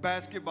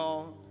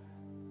 basketball.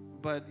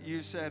 But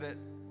you said it,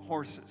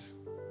 horses.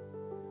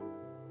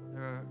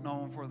 They're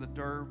known for the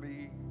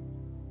Derby,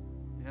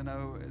 you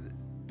know,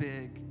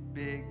 big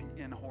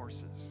in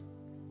horses.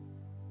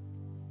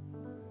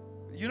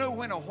 You know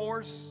when a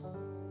horse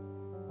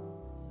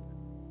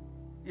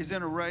is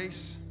in a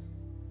race?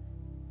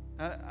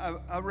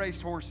 I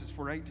raced horses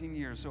for 18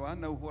 years, so I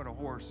know what a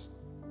horse,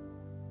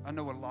 I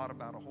know a lot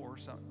about a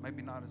horse.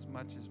 Maybe not as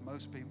much as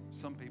most people,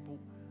 some people,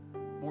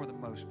 more than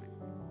most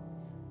people.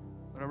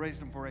 But I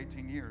raised them for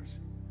 18 years.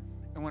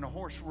 And when a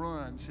horse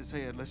runs, his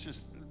head, let's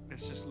just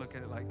look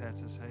at it like that's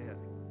his head.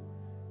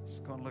 It's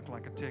going to look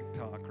like a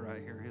TikTok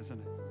right here, isn't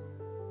it?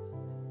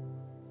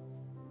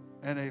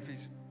 And if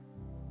he's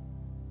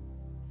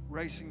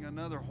racing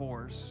another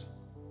horse,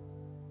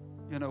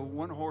 you know,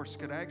 one horse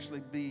could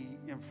actually be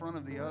in front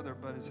of the other,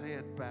 but his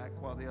head back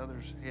while the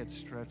other's head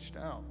stretched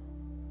out.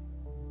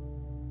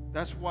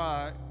 That's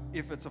why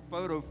if it's a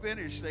photo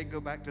finish, they go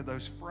back to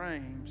those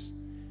frames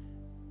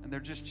and they're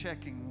just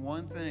checking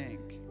one thing.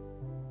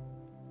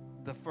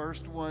 The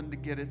first one to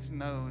get its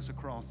nose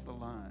across the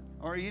line,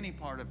 or any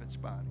part of its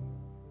body.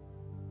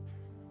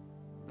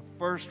 The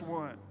first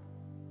one.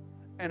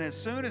 And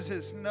as soon as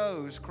its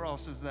nose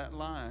crosses that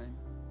line,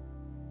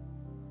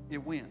 it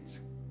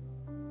wins.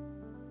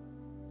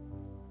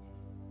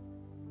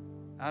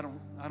 I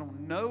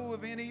don't know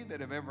of any that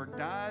have ever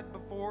died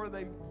before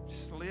they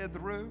slid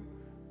through,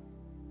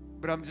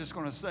 but I'm just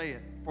going to say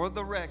it for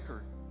the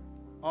record.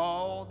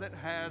 All that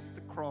has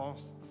to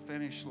cross the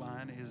finish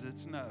line is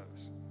its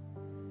nose.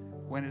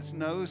 When its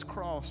nose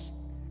crossed,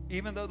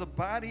 even though the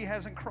body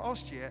hasn't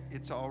crossed yet,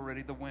 it's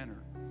already the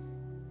winner.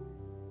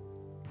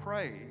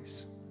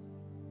 Praise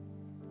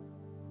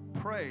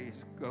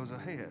goes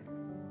ahead.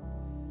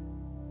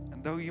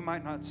 And though you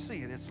might not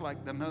see it, it's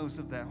like the nose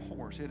of that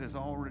horse. It has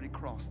already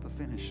crossed the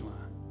finish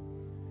line.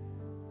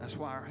 That's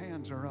why our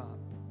hands are up.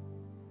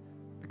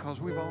 Because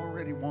we've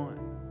already won.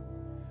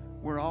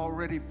 We're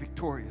already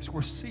victorious.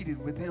 We're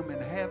seated with Him in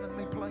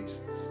heavenly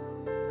places.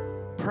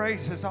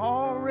 Praise has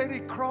already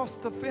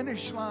crossed the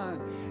finish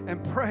line,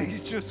 and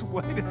praise just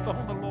waiteth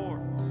on the Lord.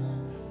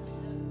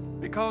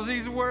 Because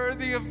He's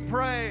worthy of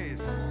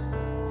praise.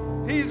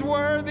 He's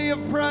worthy of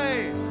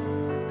praise.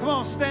 Come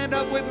on, stand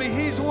up with me.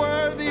 He's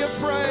worthy of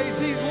praise.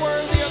 He's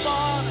worthy of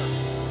honor.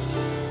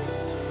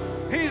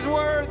 He's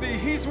worthy.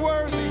 He's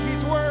worthy.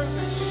 He's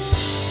worthy.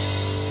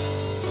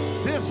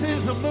 This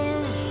is a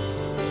move.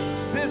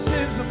 This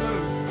is a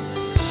move.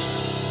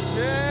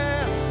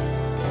 Yes.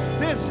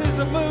 This is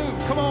a move.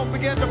 Come on,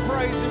 begin to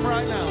praise Him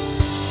right now.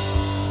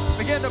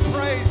 Begin to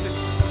praise Him.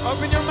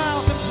 Open your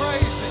mouth and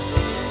praise Him.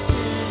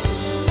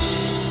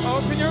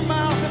 Open your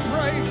mouth and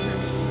praise Him.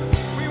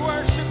 We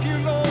worship You,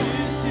 Lord.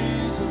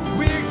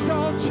 We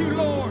exalt You,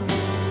 Lord.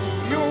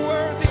 You're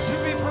worthy to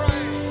be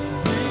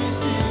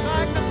praised.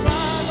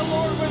 Magnify the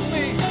Lord with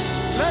me.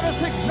 Let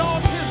us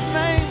exalt His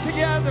name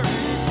together.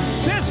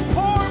 This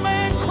poor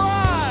man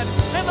cried,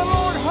 and the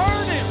Lord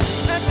heard him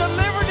and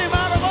delivered him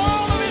out of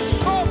all of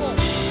his trouble.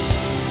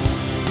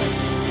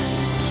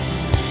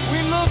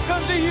 We look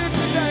unto You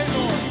today,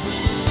 Lord.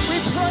 We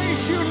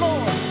praise You,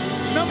 Lord.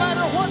 No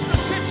matter what the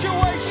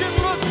situation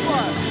looks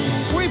like,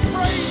 we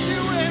praise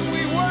You and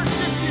we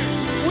worship You.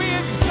 We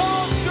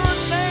exalt Your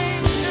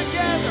name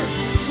together.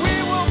 We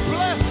will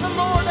bless the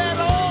Lord at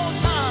all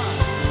times.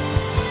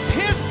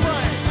 His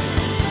praise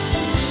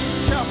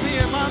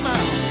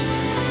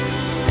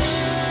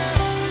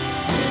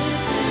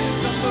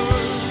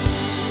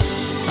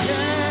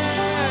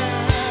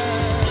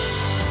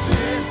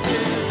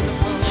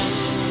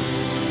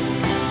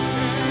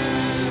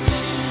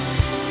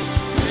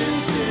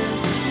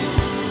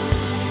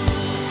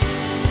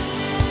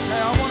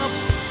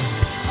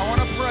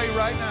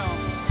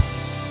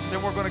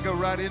then we're going to go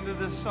right into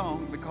this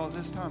song because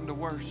it's time to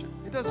worship.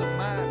 It doesn't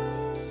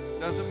matter. It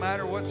doesn't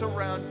matter what's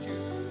around you.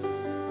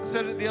 I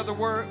said it the other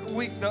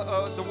week,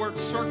 the word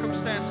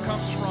circumstance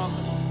comes from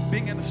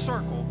being in a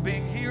circle,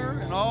 being here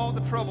and all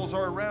the troubles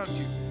are around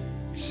you.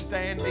 You're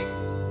standing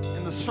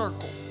in the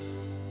circle.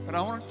 But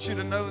I want you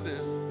to know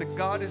this, that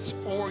God is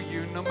for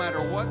you no matter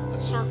what the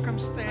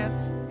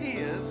circumstance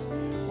is.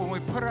 When we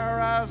put our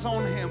eyes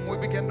on Him, we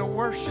begin to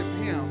worship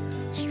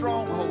Him.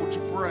 Strongholds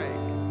break.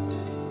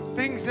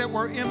 Things that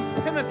were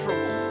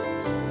impenetrable.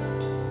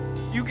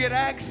 You get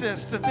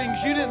access to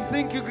things you didn't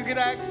think you could get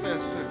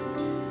access to.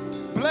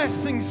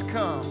 Blessings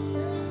come.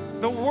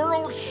 The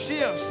world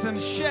shifts and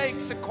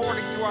shakes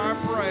according to our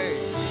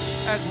praise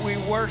as we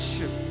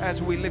worship, as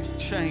we lift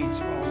chains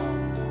fall.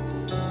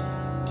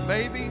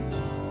 Maybe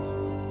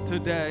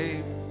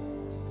today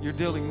you're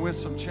dealing with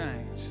some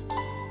change.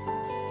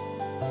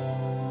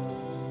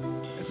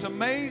 It's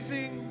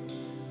amazing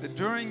that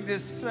during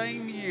this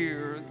same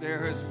year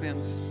there has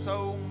been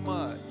so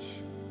much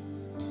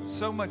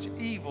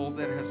evil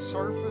that has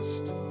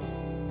surfaced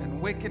and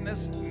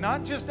wickedness,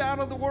 not just out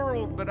of the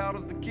world but out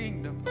of the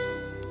kingdom.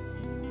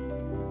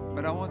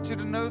 But I want you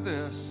to know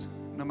this,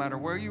 no matter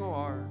where you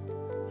are,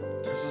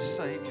 there's a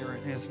Savior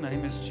and His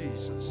name is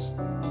Jesus.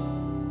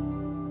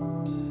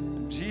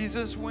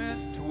 Jesus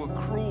went to a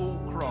cruel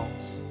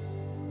cross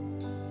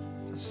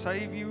to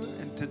save you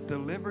and to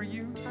deliver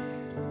you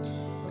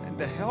and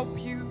to help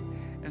you,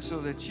 and so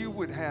that you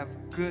would have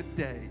good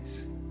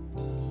days.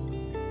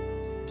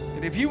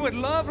 And if you would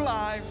love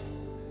life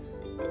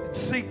and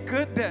seek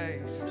good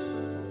days,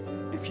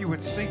 if you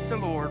would seek the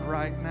Lord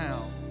right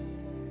now,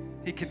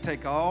 He can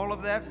take all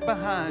of that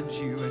behind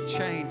you and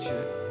change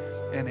it,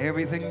 and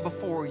everything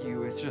before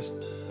you is just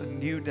a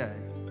new day.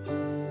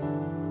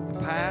 The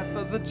path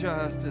of the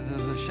just is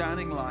as a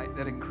shining light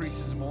that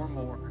increases more and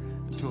more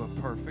into a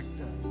perfect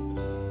day.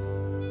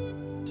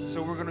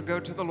 So we're going to go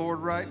to the Lord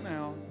right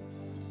now.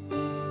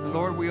 And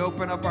Lord, we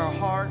open up our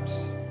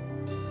hearts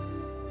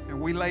and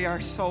we lay our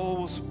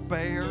souls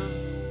bare.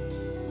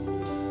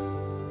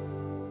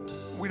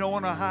 We don't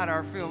want to hide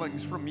our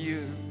feelings from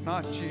you,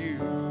 not you.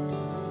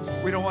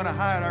 We don't want to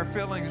hide our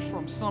feelings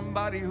from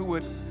somebody who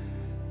would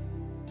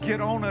get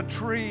on a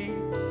tree,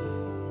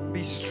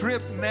 be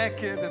stripped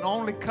naked and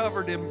only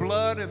covered in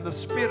blood and the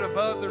spit of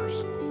others,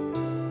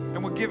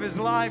 and would give His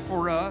life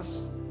for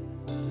us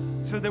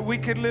so that we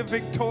could live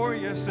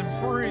victorious and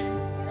free.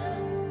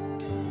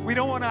 We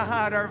don't want to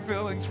hide our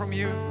feelings from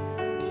you.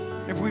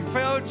 If we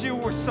failed you,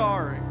 we're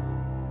sorry.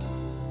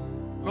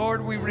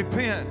 Lord, we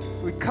repent.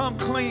 We come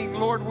clean.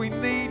 Lord, we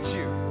need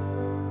you.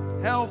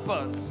 Help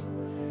us.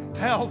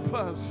 Help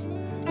us.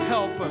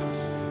 Help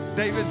us.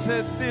 David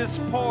said, this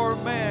poor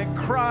man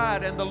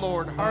cried and the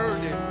Lord heard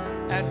him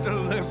and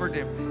delivered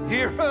him.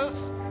 Hear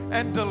us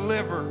and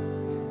deliver.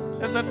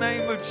 In the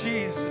name of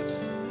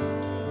Jesus,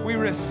 we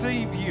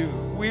receive you.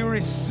 We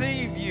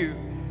receive you.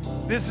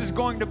 This is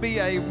going to be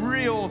a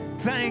real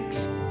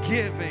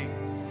Thanksgiving.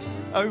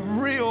 A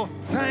real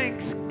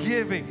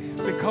Thanksgiving,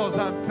 because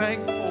I'm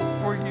thankful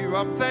for you.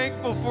 I'm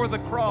thankful for the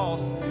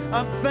cross.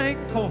 I'm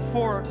thankful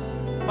for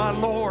my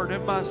Lord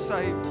and my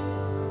Savior.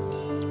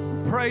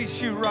 I praise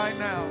you right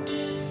now.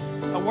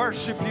 I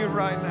worship you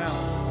right now.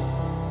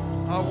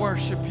 I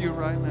worship you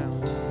right now.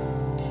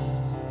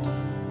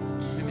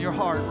 In your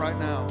heart right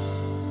now.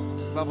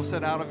 The Bible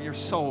said out of your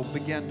soul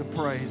begin to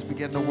praise,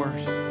 begin to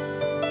worship.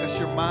 That's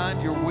your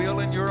mind, your will,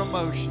 and your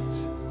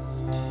emotions.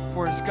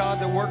 For it's God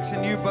that works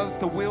in you both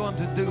to will and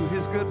to do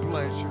His good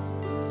pleasure.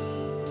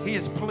 He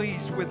is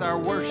pleased with our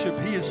worship.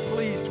 He is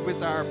pleased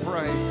with our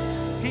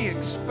praise. He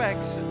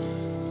expects it.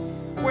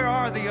 Where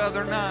are the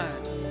other 9?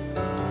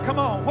 Come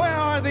on, where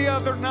are the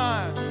other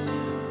 9?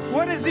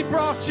 What has He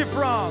brought you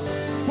from?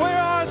 Where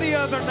are the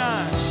other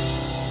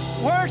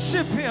 9?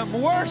 Worship Him,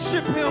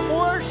 worship Him,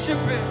 worship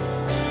Him.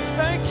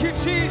 Thank you,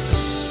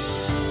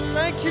 Jesus.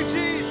 Thank you,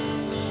 Jesus.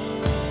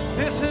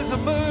 This is a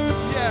move,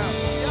 yeah.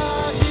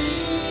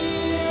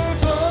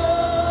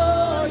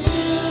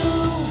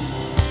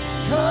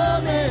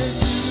 Come and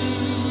do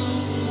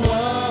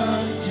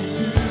what you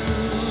do.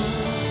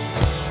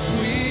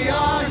 We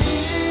are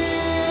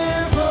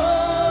here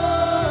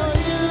for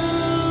you.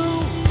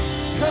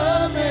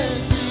 Come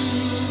and do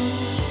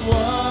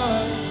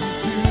what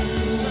you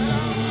do.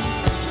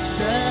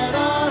 Set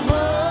our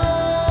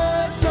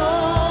hearts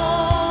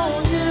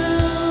on you.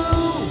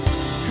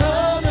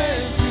 Come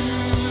and do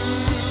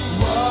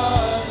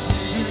what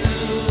you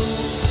do.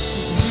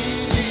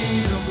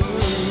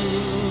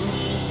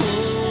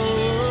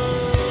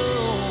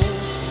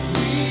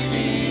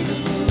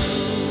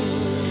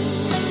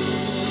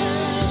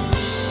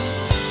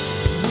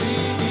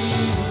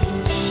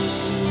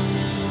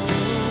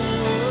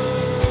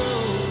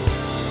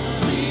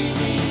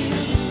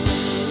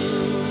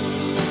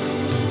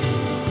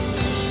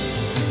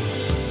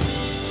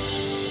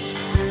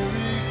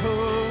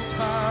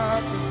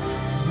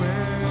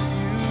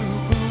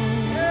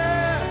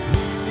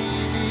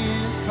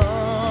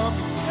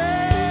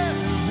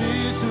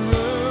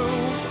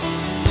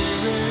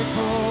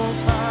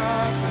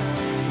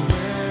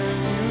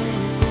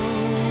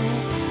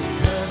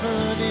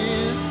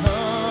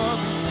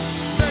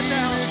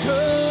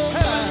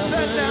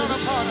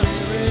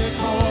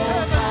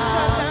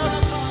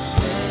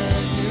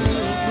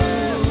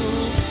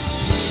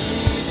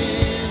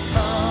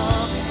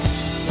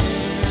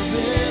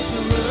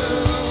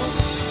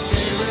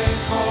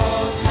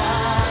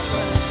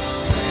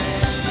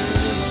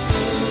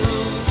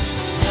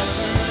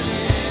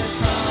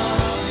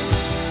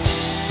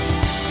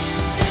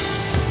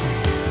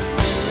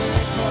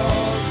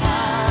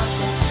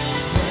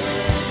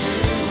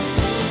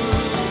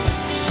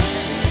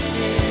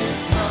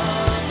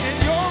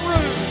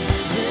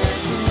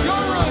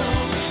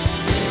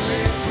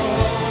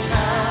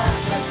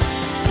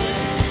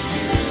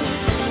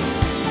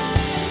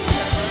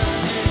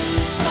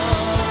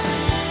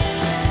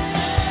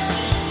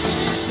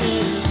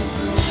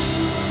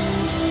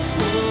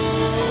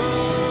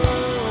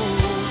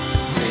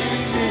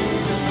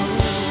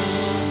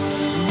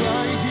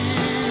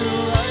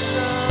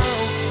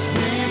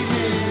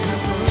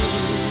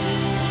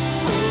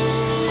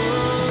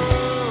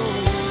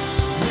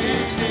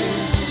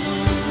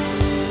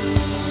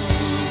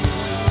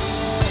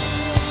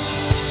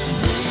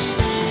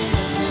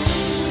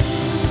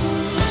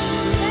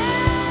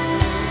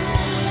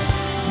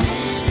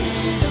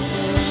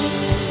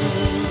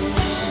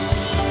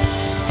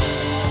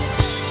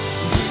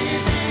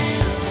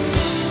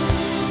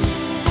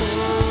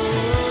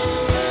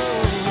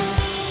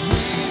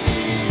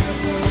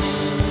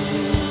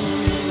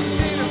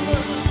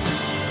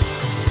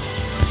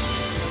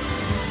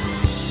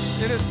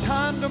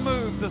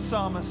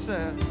 psalmist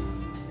said.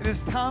 It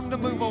is time to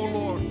move, O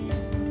Lord,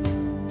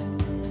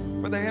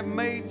 for they have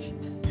made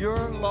your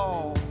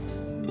law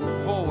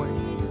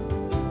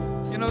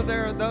void. You know,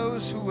 there are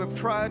those who have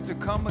tried to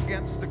come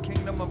against the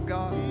kingdom of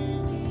God.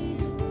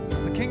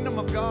 The kingdom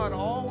of God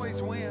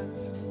always wins.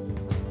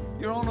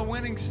 You're on the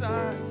winning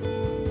side.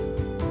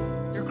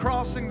 You're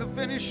crossing the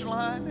finish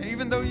line,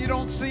 even though you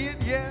don't see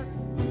it yet.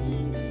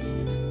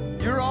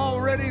 You're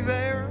already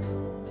there.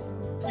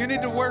 You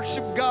need to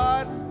worship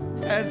God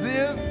as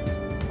if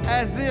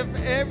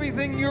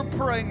everything you're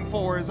praying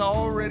for has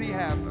already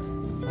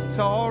happened. It's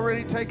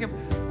already taken.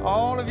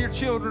 All of your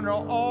children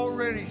are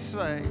already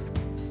saved.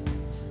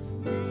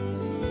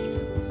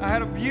 I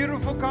had a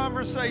beautiful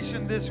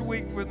conversation this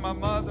week with my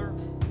mother.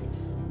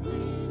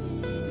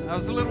 I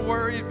was a little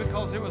worried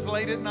because it was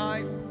late at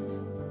night,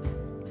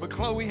 but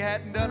Chloe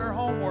hadn't done her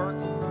homework,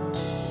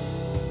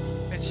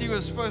 and she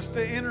was supposed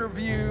to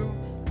interview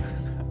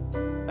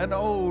an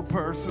old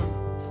person.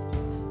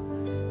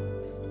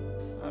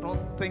 I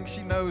don't think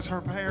she knows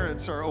her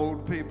parents are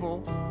old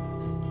people.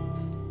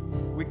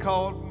 We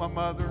called my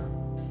mother.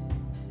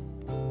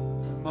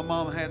 My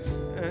mom had,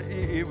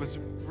 it was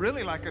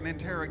really like an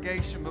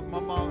interrogation, but my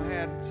mom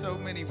had so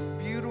many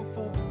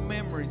beautiful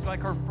memories.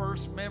 Like her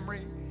first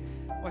memory.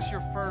 What's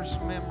your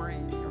first memory?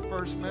 Your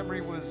first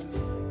memory was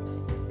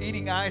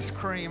eating ice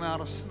cream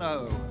out of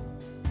snow.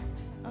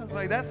 I was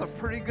like, that's a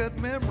pretty good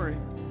memory.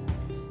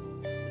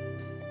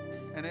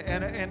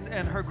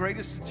 And her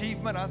greatest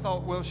achievement, I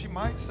thought, well, she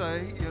might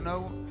say, you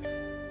know,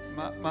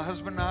 my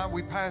husband and I,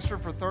 we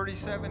pastored for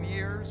 37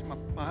 years.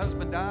 My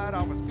husband died.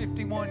 I was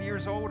 51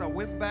 years old. I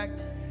went back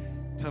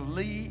to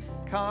Lee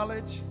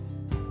College,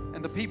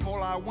 and the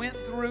people I went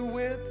through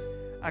with,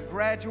 I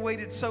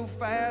graduated so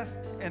fast,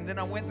 and then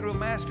I went through a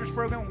master's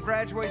program and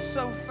graduated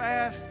so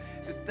fast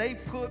that they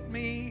put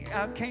me,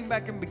 I came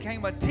back and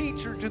became a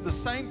teacher to the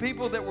same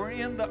people that were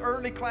in the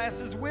early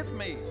classes with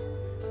me.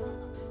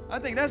 I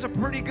think that's a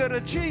pretty good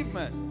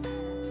achievement.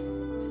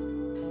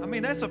 I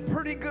mean, that's a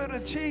pretty good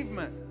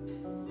achievement.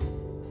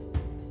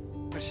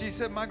 But she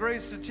said, my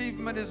greatest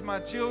achievement is my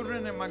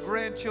children and my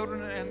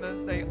grandchildren, and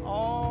that they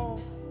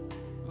all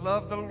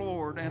love the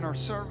Lord and are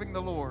serving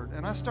the Lord.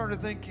 And I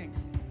started thinking,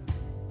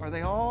 are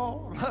they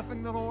all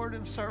loving the Lord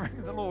and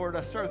serving the Lord?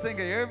 I started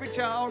thinking, every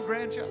child,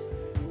 grandchild.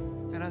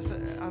 And I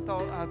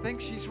thought, I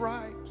think she's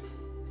right.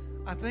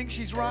 I think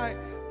she's right.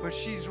 But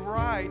she's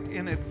right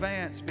in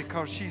advance,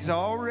 because she's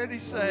already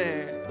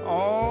said,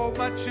 all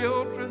my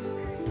children,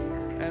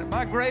 and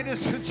my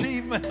greatest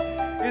achievement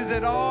is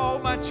that all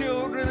my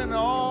children and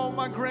all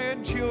my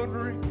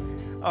grandchildren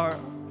are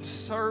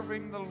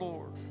serving the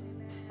Lord.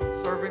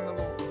 Serving the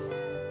Lord.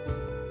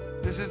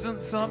 This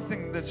isn't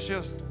something that's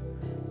just,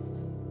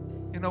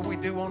 you know, we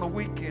do on a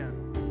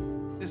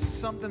weekend. This is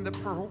something that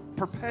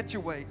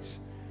perpetuates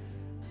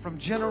from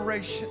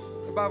generation.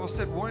 The Bible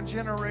said, one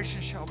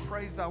generation shall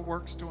praise thy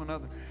works to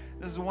another.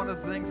 This is one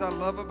of the things I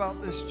love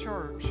about this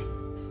church.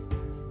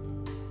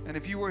 And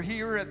if you were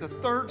here at the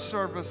third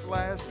service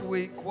last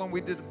week when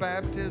we did the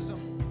baptism,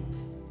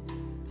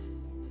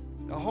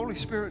 the Holy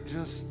Spirit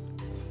just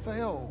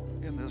fell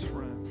in this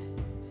room.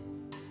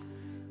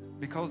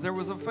 Because there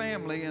was a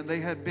family and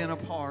they had been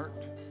apart.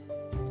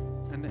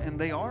 And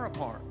they are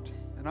apart.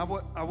 And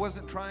I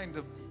wasn't trying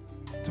to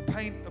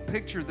paint a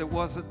picture that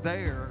wasn't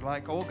there,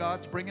 like, oh,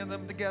 God's bringing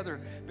them together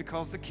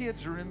because the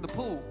kids are in the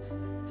pool.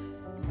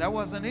 That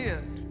wasn't it.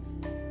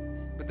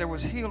 But there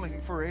was healing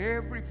for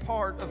every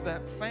part of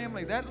that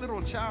family. That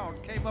little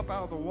child came up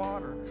out of the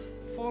water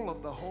full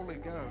of the Holy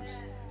Ghost.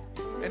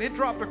 And it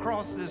dropped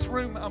across this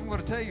room. I'm going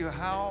to tell you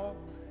how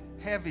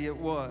heavy it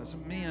was.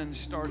 Men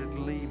started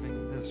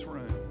leaving this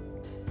room.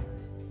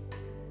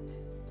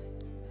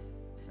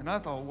 And I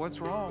thought, what's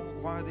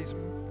wrong? Why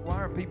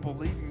are people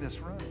leaving this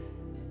room?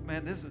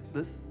 Man,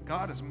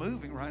 God is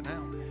moving right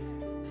now.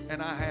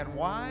 And I had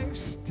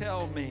wives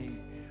tell me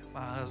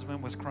my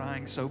husband was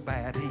crying so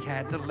bad he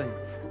had to leave.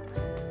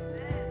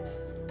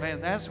 Man,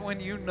 that's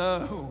when you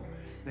know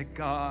that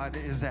God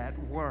is at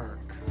work.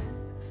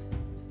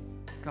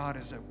 God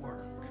is at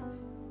work.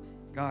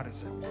 God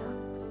is at work.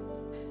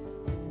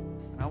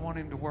 And I want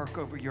him to work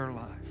over your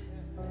life.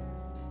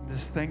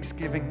 This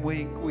Thanksgiving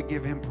week, we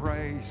give him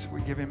praise.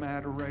 We give him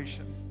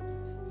adoration.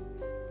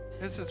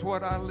 This is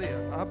what I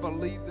live. I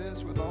believe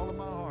this with all of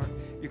my heart.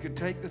 You can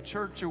take the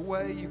church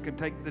away. You can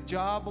take the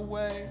job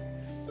away.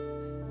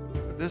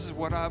 But this is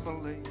what I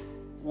believe.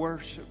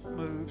 Worship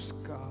moves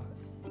God.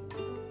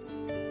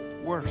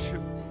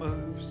 Worship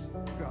moves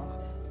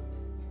God.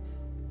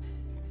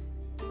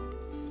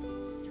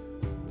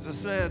 As I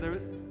said, there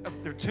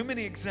are too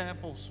many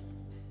examples.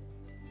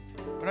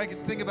 But I can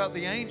think about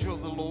the angel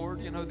of the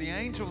Lord. You know, the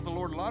angel of the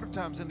Lord, a lot of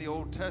times in the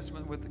Old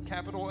Testament with the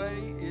capital A,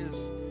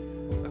 is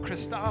a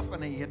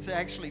Christophany. It's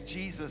actually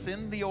Jesus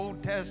in the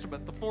Old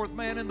Testament, the fourth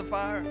man in the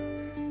fire.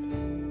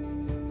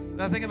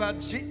 And I think about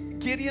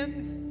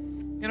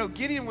Gideon. You know,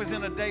 Gideon was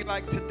in a day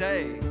like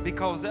today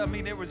because, I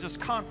mean, there was just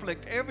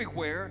conflict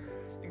everywhere.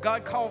 And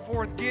God called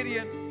forth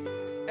Gideon.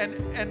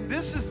 And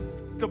this is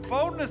the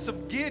boldness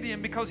of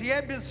Gideon, because he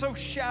had been so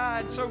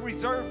shy and so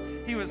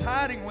reserved, he was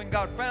hiding when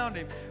God found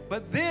him.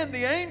 But then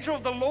the angel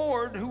of the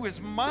Lord, who is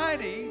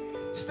mighty,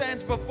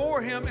 stands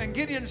before him, and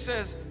Gideon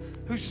says,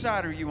 whose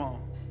side are you on?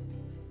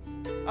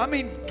 I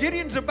mean,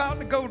 Gideon's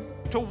about to go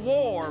to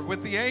war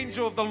with the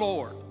angel of the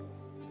Lord.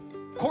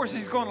 Of course,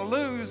 he's going to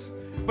lose,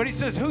 but he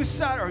says, whose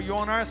side? Are you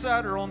on our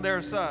side or on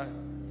their side?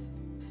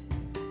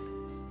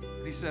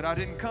 And he said, I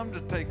didn't come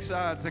to take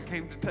sides, I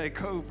came to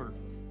take over.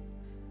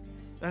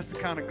 That's the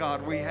kind of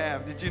God we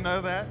have. Did you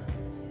know that?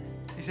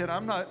 He said,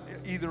 I'm not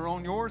either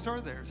on yours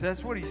or theirs.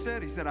 That's what he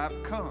said. He said,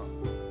 I've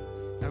come.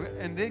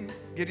 And then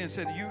Gideon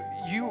said,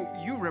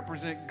 you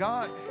represent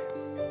God.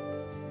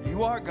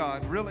 You are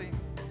God, really.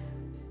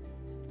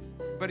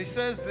 But he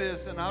says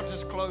this, and I'll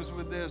just close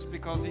with this,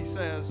 because he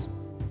says,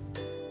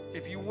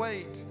 if you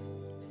wait,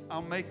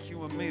 I'll make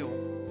you a meal.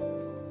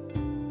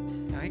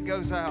 Now he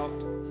goes out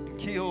and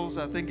kills,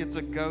 I think it's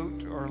a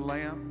goat or a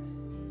lamb.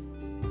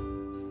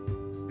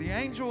 The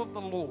angel of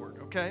the Lord,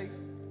 okay?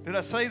 Did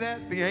I say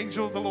that? The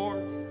angel of the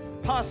Lord?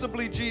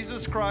 Possibly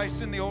Jesus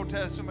Christ in the Old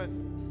Testament.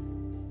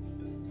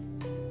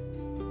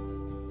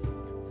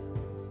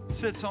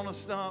 Sits on a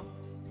stump,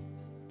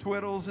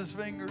 twiddles his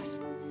fingers.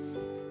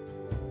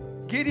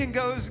 Gideon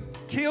goes,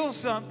 kills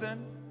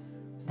something,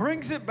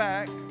 brings it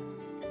back,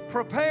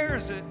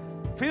 prepares it,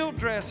 field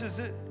dresses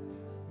it,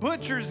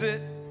 butchers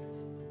it,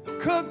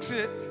 cooks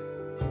it,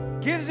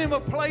 gives him a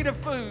plate of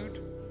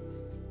food,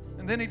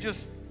 and then he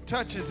just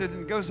touches it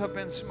and goes up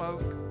in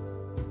smoke.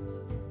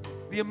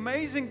 The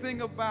amazing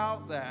thing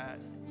about that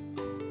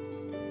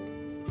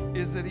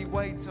is that he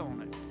waits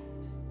on it,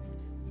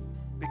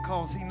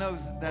 because he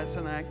knows that that's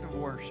an act of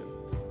worship.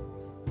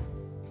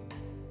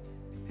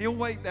 He'll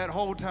wait that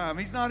whole time.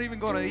 He's not even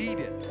going to eat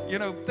it. You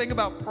know, think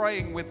about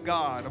praying with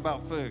God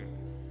about food.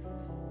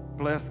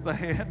 Bless the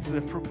hands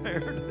that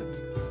prepared it.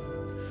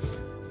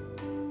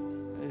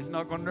 He's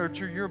not going to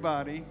nurture your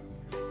body.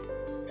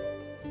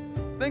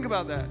 Think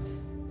about that.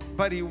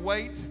 But he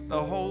waits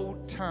the whole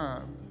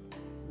time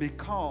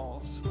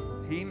because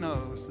he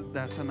knows that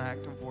that's an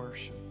act of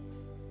worship.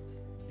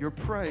 Your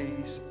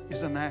praise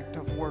is an act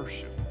of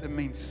worship that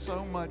means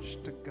so much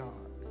to God.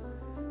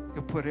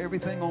 He'll put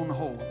everything on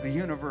hold. The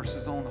universe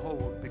is on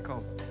hold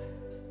because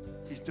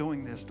he's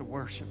doing this to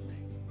worship me.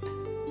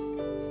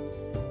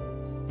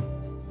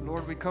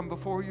 Lord, we come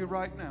before you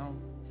right now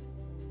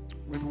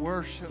with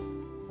worship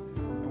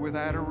and with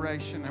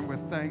adoration and with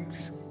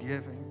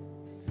thanksgiving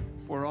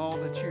for all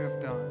that you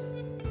have done.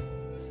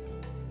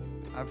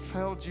 I've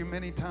failed you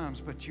many times,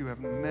 but you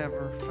have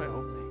never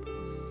failed me,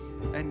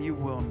 and you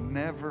will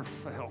never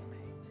fail me.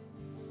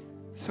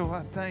 So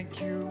I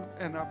thank you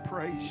and I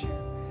praise you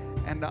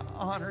and I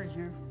honor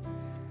you.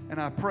 And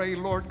I pray,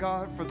 Lord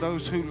God, for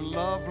those who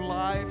love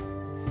life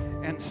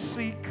and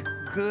seek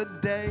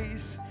good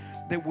days,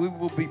 that we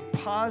will be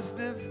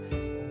positive.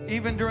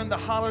 Even during the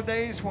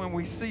holidays when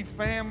we see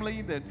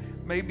family, that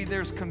maybe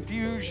there's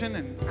confusion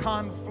and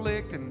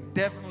conflict and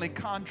definitely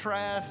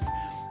contrast,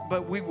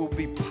 but we will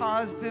be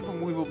positive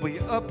and we will be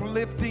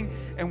uplifting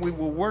and we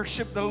will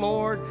worship the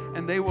Lord,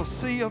 and they will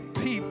see a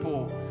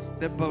people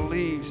that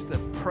believes that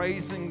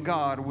praising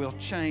God will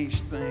change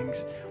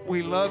things.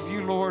 We love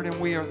you, Lord, and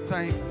we are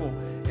thankful.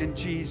 In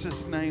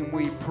Jesus' name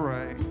we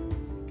pray.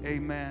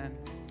 Amen.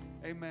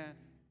 Amen.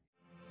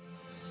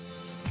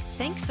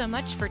 Thanks so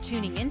much for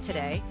tuning in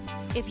today.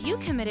 If you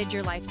committed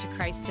your life to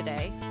Christ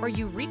today, or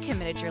you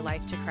recommitted your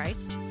life to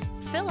Christ,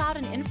 fill out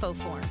an info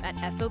form at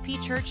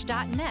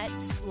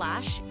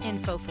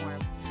fopchurch.net/info form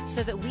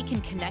so that we can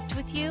connect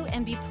with you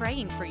and be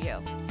praying for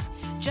you.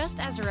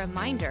 Just as a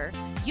reminder,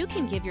 you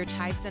can give your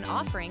tithes and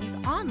offerings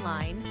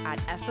online at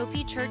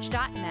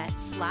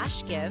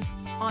fopchurch.net/give.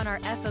 On our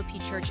FOP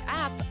Church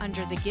app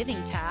under the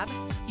Giving tab,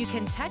 you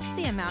can text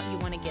the amount you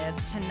want to give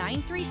to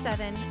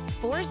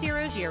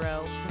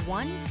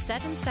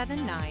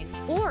 937-400-1779,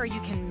 or you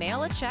can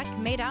mail a check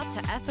made out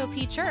to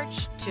FOP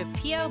Church to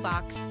P.O.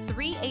 Box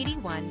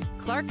 381,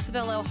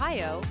 Clarksville,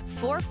 Ohio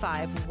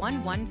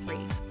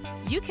 45113.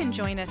 You can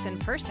join us in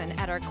person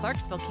at our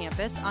Clarksville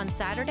campus on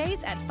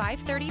Saturdays at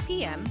 5:30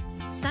 p.m.,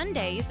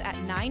 Sundays at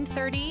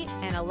 9:30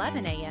 and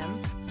 11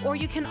 a.m., or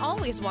you can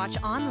always watch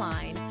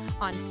online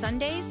on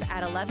Sundays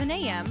at 11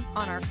 a.m.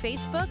 on our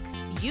Facebook,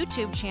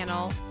 YouTube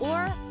channel,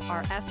 or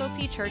our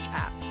FOP Church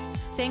app.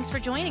 Thanks for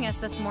joining us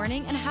this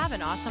morning, and have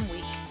an awesome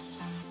week.